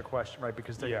think that's your question, right?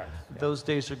 Because those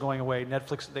days are going away.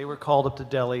 Netflix, they were called up to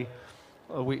Delhi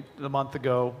a month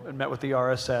ago and met with the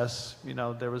RSS. You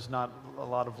know, there was not a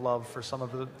lot of love for some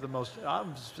of the most,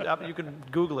 you can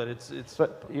Google it. It's.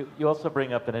 But you also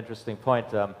bring up an interesting point.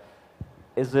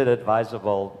 Is it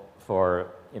advisable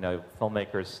for, you know,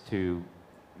 filmmakers to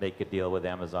make a deal with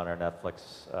Amazon or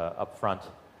Netflix up front?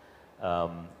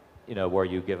 You know, where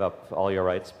you give up all your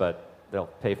rights, but they'll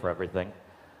pay for everything?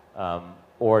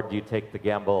 Or do you take the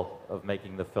gamble of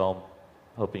making the film,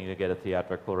 hoping to get a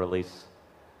theatrical release,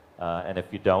 and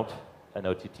if you don't, an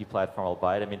OTT platform will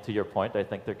buy it? I mean, to your point, I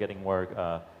think they're getting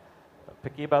more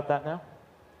picky about that now.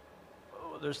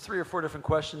 There's 3 or 4 different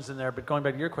questions in there, but going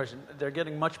back to your question, they're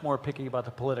getting much more picky about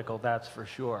the political, that's for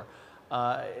sure.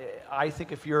 I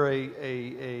think if you're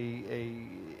a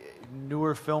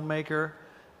newer filmmaker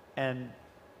and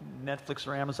Netflix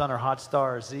or Amazon or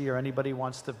Hotstar or Z or anybody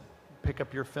wants to pick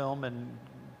up your film and,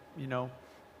 you know,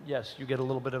 yes, you get a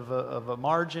little bit of a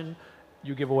margin,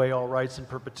 you give away all rights in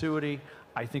perpetuity.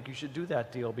 I think you should do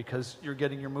that deal because you're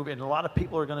getting your movie, and a lot of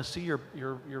people are going to see your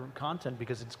content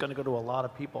because it's going to go to a lot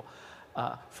of people.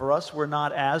 For us, we're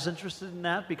not as interested in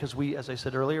that because we, as I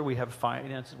said earlier, we have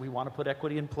finance. We want to put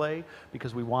equity in play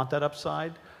because we want that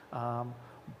upside.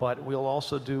 But we'll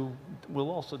also do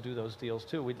those deals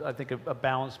too. I think a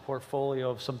balanced portfolio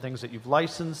of some things that you've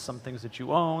licensed, some things that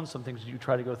you own, some things that you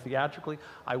try to go theatrically.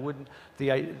 I wouldn't. The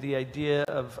idea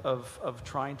of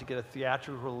trying to get a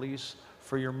theatrical release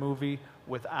for your movie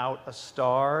without a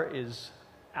star is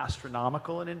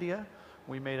astronomical in India.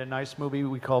 We made a nice movie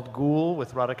we called Ghoul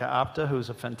with Radhika Apte, who's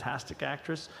a fantastic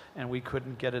actress, and we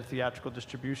couldn't get a theatrical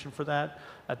distribution for that.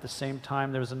 At the same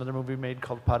time, there was another movie made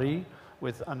called Pari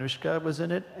with Anushka was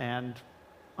in it, and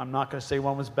I'm not going to say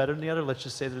one was better than the other. Let's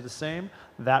just say they're the same.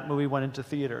 That movie went into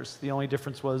theaters. The only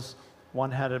difference was one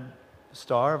had a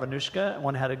star of Anushka, and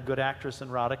one had a good actress in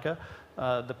Radhika.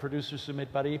 The producers who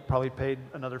made Pari probably paid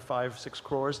another 5-6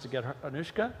 crores to get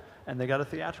Anushka, and they got a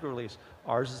theatrical release.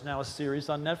 Ours is now a series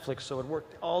on Netflix, so it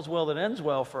worked. All's well that ends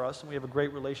well for us, and we have a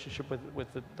great relationship with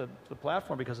the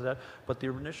platform because of that. But the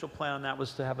initial plan on that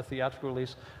was to have a theatrical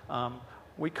release.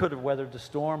 We could have weathered the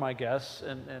storm, I guess,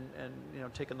 and you know,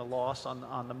 taken the loss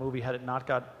on the movie had it not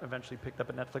got eventually picked up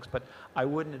at Netflix. But I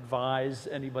wouldn't advise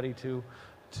anybody to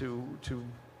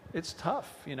it's tough,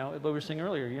 you know, what we were saying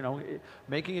earlier, you know,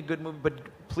 making a good movie, but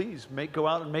please go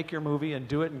out and make your movie and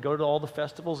do it and go to all the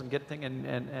festivals and get things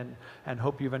and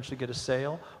hope you eventually get a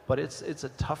sale. But it's a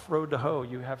tough road to hoe.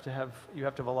 You have to have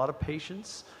a lot of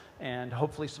patience and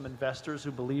hopefully some investors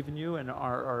who believe in you and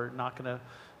are not going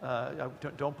to,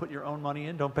 don't put your own money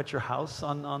in, don't bet your house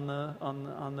on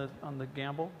the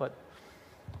gamble, but.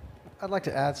 I'd like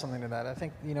to add something to that. I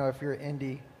think, you know, if you're an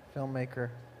indie filmmaker,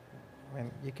 I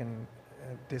mean, you can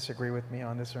disagree with me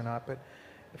on this or not, but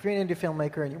if you're an indie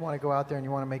filmmaker and you want to go out there and you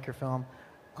want to make your film,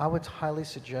 I would highly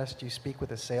suggest you speak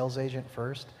with a sales agent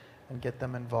first and get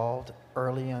them involved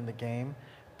early in the game,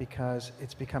 because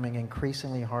it's becoming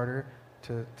increasingly harder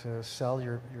to sell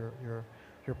your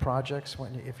projects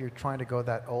if you're trying to go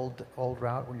that old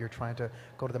route where you're trying to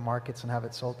go to the markets and have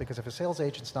it sold. Because if a sales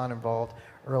agent's not involved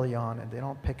early on and they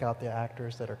don't pick out the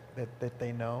actors that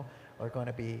they know are going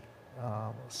to be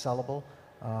sellable,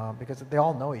 because they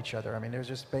all know each other. I mean, there's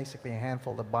just basically a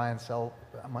handful to buy and sell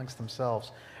amongst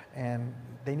themselves, and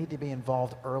they need to be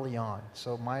involved early on.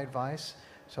 So my advice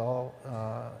to all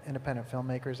independent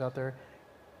filmmakers out there: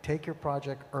 take your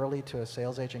project early to a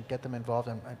sales agent, get them involved,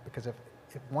 because if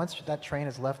once that train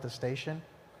has left the station,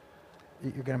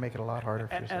 you're going to make it a lot harder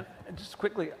for yourself. And just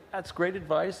quickly, that's great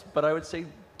advice, but I would say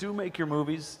do make your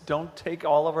movies. Don't take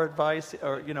all of our advice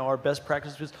or, you know, our best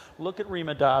practices. Look at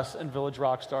Rima Das and Village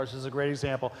Rockstars as a great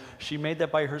example. She made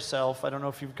that by herself. I don't know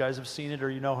if you guys have seen it or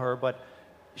you know her, but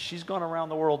she's gone around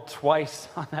the world twice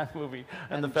on that movie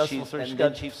and the festival.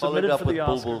 So she followed up with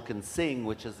Oscar. Bulbul Can Sing,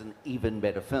 which is an even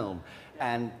better film.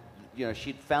 And you know,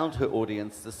 she'd found her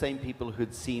audience, the same people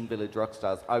who'd seen Village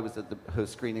Rockstars. I was at her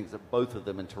screenings of both of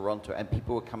them in Toronto, and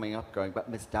people were coming up going, "But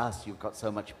Miss Das, you've got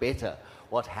so much better.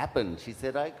 What happened?" She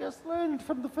said, "I just learned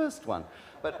from the first one."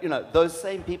 But, you know, those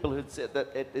same people who'd said that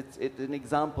it's an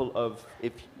example of,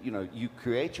 if, you know, you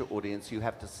create your audience, you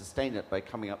have to sustain it by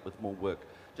coming up with more work.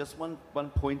 Just one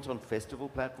point on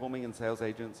festival platforming and sales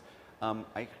agents.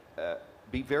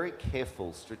 Be very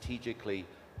careful strategically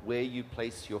where you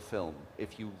place your film.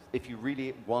 If you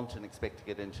really want and expect to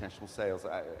get international sales.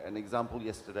 An example,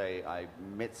 yesterday I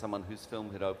met someone whose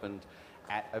film had opened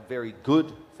at a very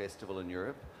good festival in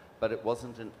Europe, but it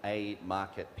wasn't an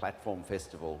A-market platform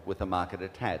festival with a market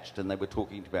attached, and they were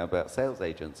talking to me about sales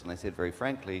agents, and I said very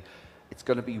frankly, it's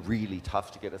going to be really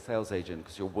tough to get a sales agent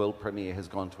because your world premiere has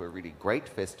gone to a really great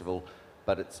festival,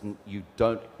 but you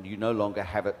no longer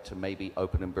have it to maybe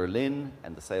open in Berlin,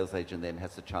 and the sales agent then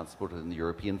has the chance to put it in the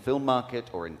European film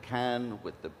market or in Cannes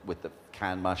with the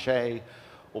Cannes Mashayekh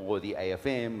or the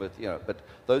AFM with, you know, but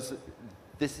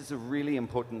this is a really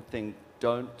important thing.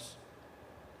 Don't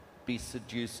be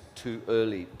seduced too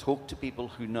early. Talk to people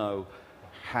who know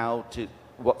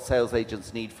what sales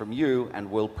agents need from you,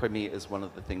 and world premiere is one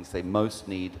of the things they most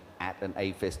need at an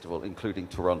A festival, including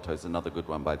Toronto's another good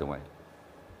one, by the way.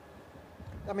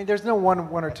 I mean, there's no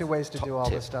one or two ways to do all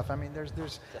this stuff. I mean,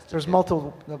 there's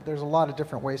multiple. There's a lot of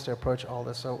different ways to approach all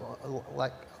this. So,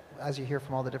 like as you hear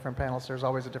from all the different panels, there's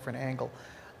always a different angle,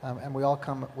 and we all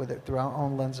come with it through our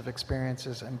own lens of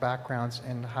experiences and backgrounds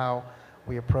and how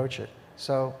we approach it.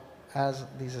 So, as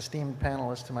these esteemed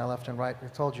panelists to my left and right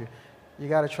have told you, you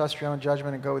got to trust your own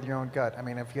judgment and go with your own gut. I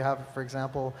mean, if you have, for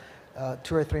example,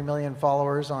 2 or 3 million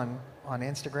followers on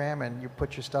Instagram and you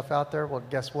put your stuff out there, well,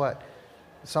 guess what?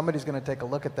 Somebody's going to take a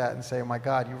look at that and say, oh my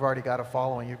God, you've already got a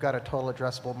following. You've got a total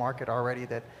addressable market already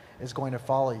that is going to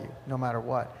follow you no matter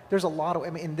what. There's a lot of,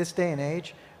 I mean, in this day and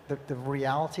age, the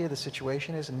reality of the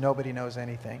situation is nobody knows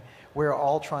anything. We're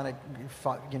all trying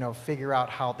to, figure out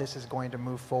how this is going to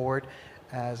move forward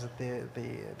as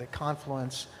the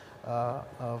confluence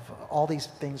of all these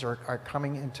things are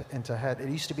coming into head. It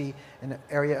used to be an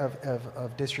area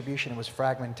of distribution. It was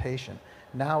fragmentation.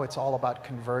 Now it's all about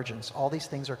convergence. All these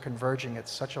things are converging at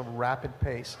such a rapid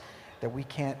pace that we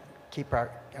can't keep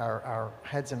our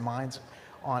heads and minds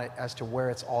on it as to where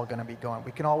it's all going to be going.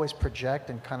 We can always project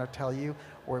and kind of tell you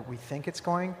where we think it's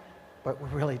going, but we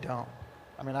really don't.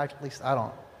 I mean, at least I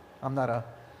don't. I'm not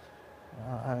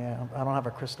I don't have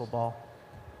a crystal ball.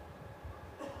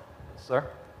 Sir?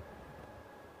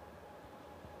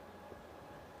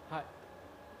 Hi.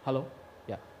 Hello.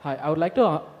 Yeah. Hi. I would like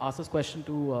to ask this question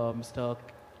to Mr.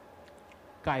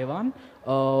 Kayvan.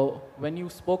 When you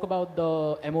spoke about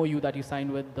the MOU that you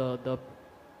signed with the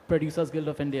Producers Guild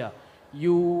of India,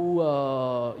 you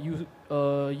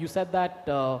said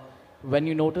that when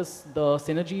you notice the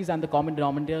synergies and the common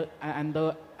denominator and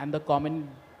the common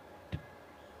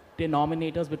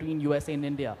denominators between USA and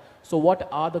India. So what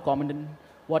are the common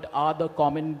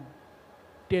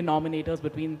denominators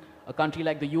between a country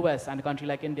like the US and a country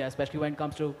like India, especially when it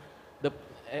comes to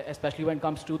especially when it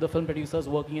comes to the film producers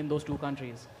working in those two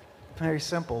countries? Very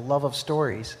simple, love of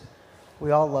stories.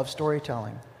 We all love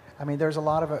storytelling. I mean, there's a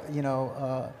lot of,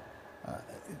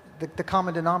 the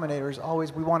common denominator is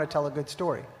always we want to tell a good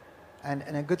story. And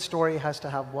a good story has to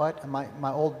have what? And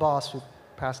my old boss, who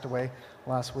passed away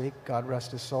last week, God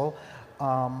rest his soul,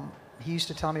 he used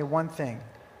to tell me one thing.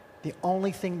 The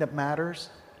only thing that matters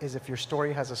is if your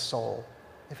story has a soul.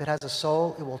 If it has a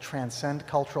soul, it will transcend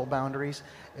cultural boundaries.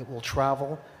 It will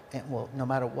travel. It will, no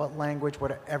matter what language,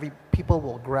 people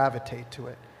will gravitate to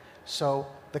it. So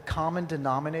the common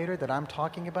denominator that I'm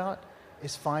talking about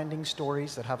is finding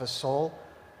stories that have a soul,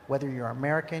 whether you're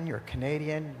American, you're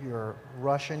Canadian, you're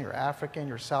Russian, you're African,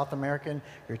 you're South American,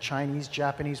 you're Chinese,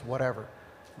 Japanese, whatever.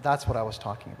 That's what I was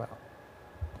talking about.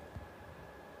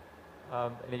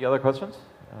 Any other questions?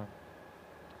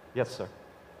 Yes, sir.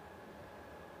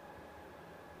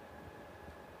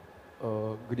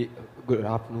 Good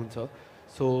afternoon, sir.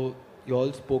 So you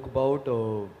all spoke about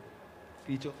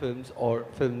feature films or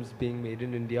films being made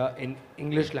in India in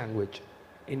English language,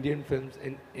 Indian films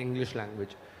in English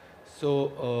language.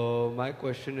 So my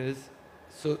question is,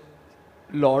 so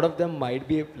a lot of them might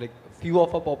be, like few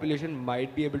of our population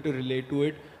might be able to relate to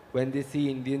it when they see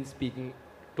Indians speaking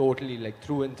totally like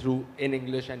through and through in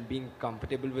English and being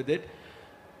comfortable with it.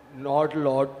 Not a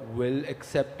lot will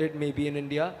accept it maybe in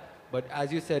India, but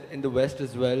as you said, in the West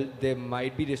as well, they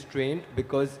might be restrained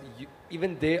because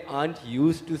even they aren't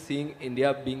used to seeing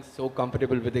India being so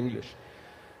comfortable with English.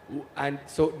 And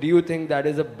so do you think that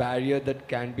is a barrier that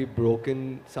can be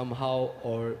broken somehow,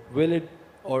 or will it,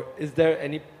 or is there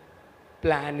any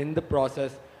plan in the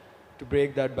process to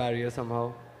break that barrier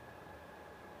somehow?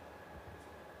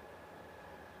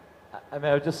 I mean,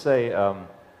 I would just say,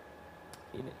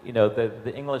 you know,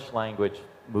 the English language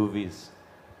movies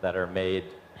that are made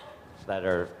that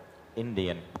are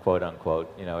Indian, quote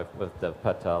unquote, you know, with the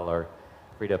Patel or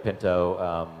Frida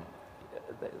Pinto,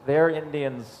 they're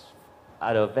Indians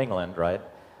out of England, right?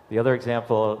 The other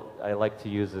example I like to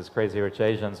use is Crazy Rich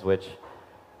Asians, which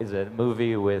is a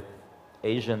movie with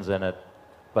Asians in it,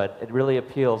 but it really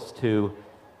appeals to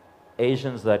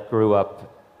Asians that grew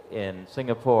up in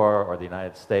Singapore or the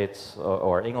United States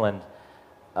or England.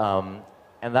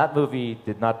 And that movie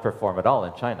did not perform at all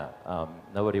in China.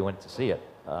 Nobody went to see it.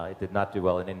 It did not do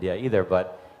well in India either,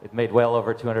 but it made well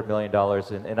over $200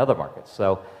 million in other markets.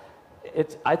 So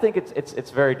I think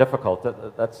it's very difficult.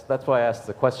 That's why I asked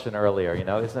the question earlier. You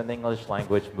know, is an English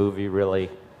language movie really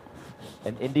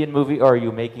an Indian movie, or are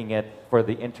you making it for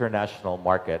the international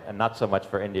market and not so much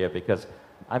for India? Because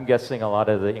I'm guessing a lot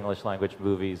of the English language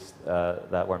movies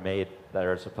that were made that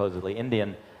are supposedly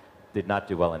Indian did not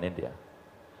do well in India.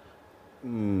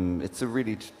 It's a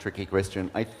really tricky question.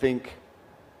 I think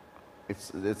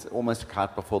it's almost a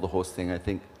cart before the horse thing. I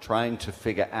think trying to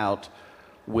figure out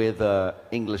whether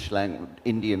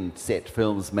Indian set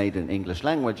films made in English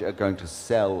language are going to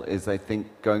sell is, I think,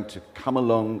 going to come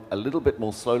along a little bit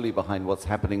more slowly behind what's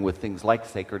happening with things like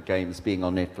Sacred Games being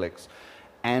on Netflix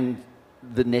and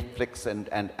the Netflix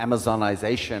and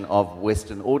Amazonization of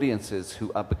Western audiences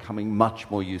who are becoming much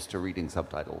more used to reading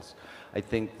subtitles. I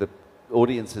think the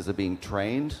audiences are being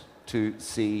trained to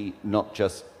see not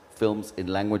just films in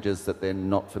languages that they're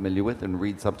not familiar with and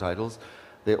read subtitles.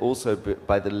 They're also,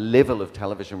 by the level of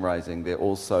television rising,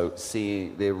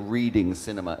 they're reading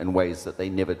cinema in ways that they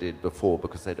never did before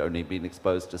because they'd only been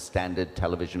exposed to standard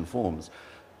television forms.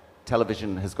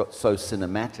 Television has got so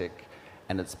cinematic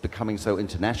and it's becoming so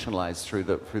internationalized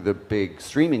through the big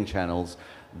streaming channels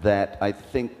that I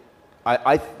think,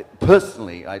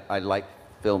 personally, I like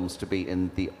films to be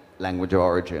in the language of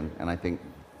origin, and I think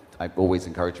I always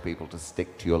encourage people to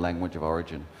stick to your language of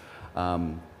origin.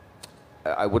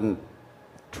 I wouldn't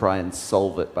try and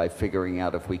solve it by figuring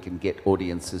out if we can get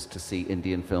audiences to see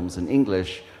Indian films in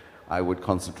English. I would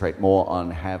concentrate more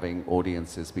on having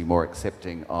audiences be more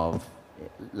accepting of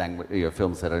language,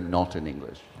 films that are not in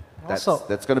English. That's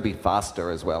going to be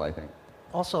faster as well, I think.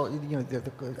 Also,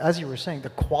 as you were saying, the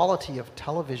quality of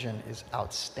television is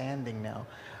outstanding now.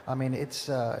 I mean, it's,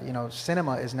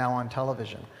 cinema is now on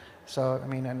television. So, I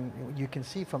mean, and you can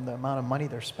see from the amount of money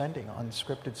they're spending on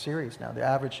scripted series now. The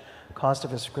average cost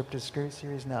of a scripted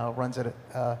series now runs at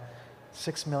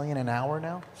 $6 million an hour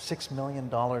now, $6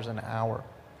 million an hour.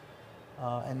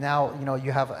 And now,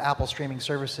 you have Apple streaming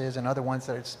services and other ones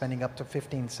that are spending up to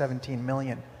 15, 17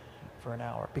 million for an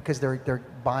hour because they're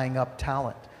buying up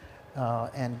talent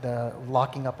and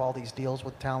locking up all these deals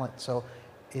with talent. So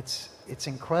it's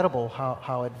incredible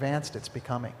how advanced it's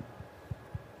becoming.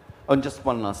 And just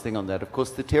one last thing on that. Of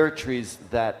course, the territories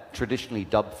that traditionally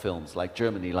dub films, like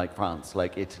Germany, like France,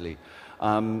 like Italy,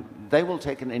 they will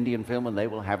take an Indian film and they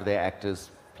will have their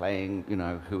actors playing, you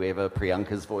know, whoever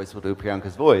Priyanka's voice will do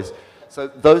Priyanka's voice. So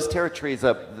those territories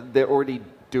they're already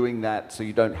doing that, so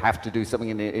you don't have to do something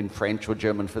in French or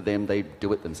German for them. They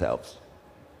do it themselves.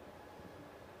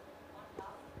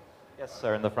 Yes,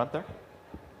 sir, in the front there.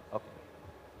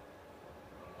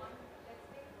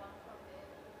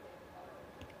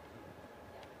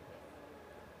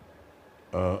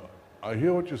 Okay. I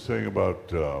hear what you're saying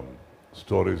about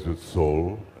stories with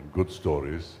soul and good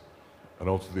stories, and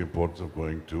also the importance of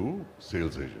going to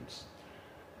sales agents.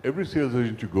 Every sales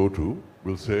agent you go to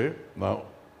will say, now,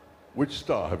 which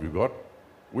star have you got?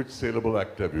 Which saleable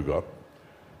actor have you got?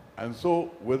 And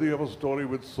so, whether you have a story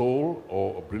with soul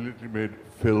or a brilliantly made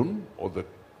film, or that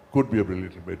could be a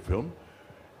brilliantly made film,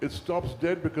 it stops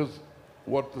dead because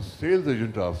what the sales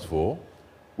agent asks for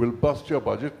will bust your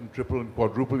budget and triple and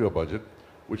quadruple your budget,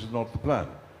 which is not the plan.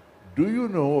 Do you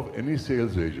know of any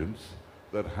sales agents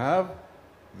that have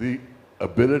the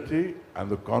ability and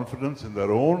the confidence in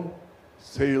their own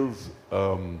sales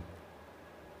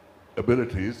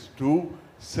abilities to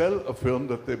sell a film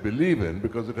that they believe in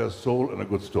because it has soul and a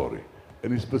good story?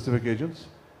 Any specific agents?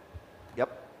 Yep,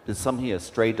 there's some here.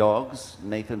 Stray Dogs,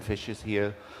 Nathan Fisher's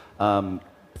here.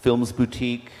 Films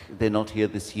Boutique, they're not here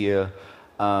this year.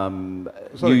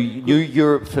 New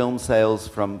Europe film sales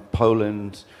from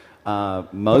Poland.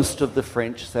 Most of the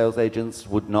French sales agents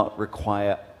would not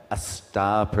require a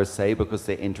star per se because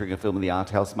they're entering a film in the art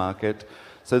house market.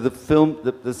 So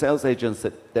the sales agents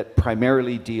that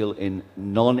primarily deal in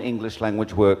non-English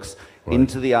language works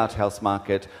into the art house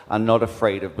market are not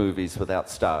afraid of movies without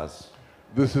stars.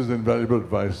 This is invaluable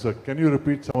advice. Sir, can you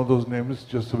repeat some of those names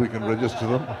just so we can register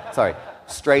them? Sorry.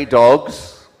 Stray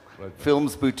Dogs,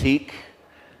 Films Boutique,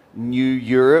 New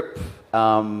Europe,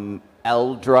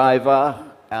 L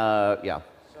Driver, yeah.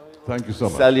 Thank you so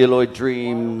much. Celluloid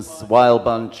Dreams, Wild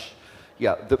Bunch.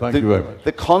 Yeah, Thank you very much.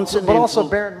 The continental... But also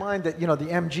bear in mind that, you know, the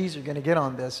MGs are going to get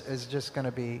on this is just going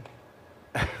to be...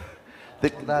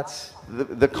 that's...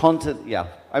 The content, yeah.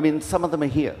 I mean, some of them are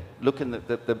here. Look in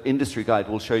the industry guide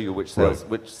will show you which sales,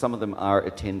 which some of them are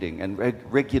attending and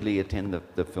regularly attend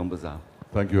the Film Bazaar.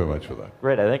 Thank you very much for that.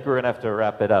 Great, I think we're going to have to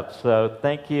wrap it up. So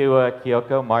thank you,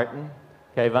 Kyoko, Marten,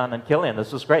 Kayvan, and Kilian.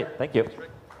 This was great. Thank you.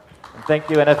 And thank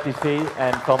you, NFDC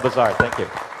and Film Bazaar. Thank you.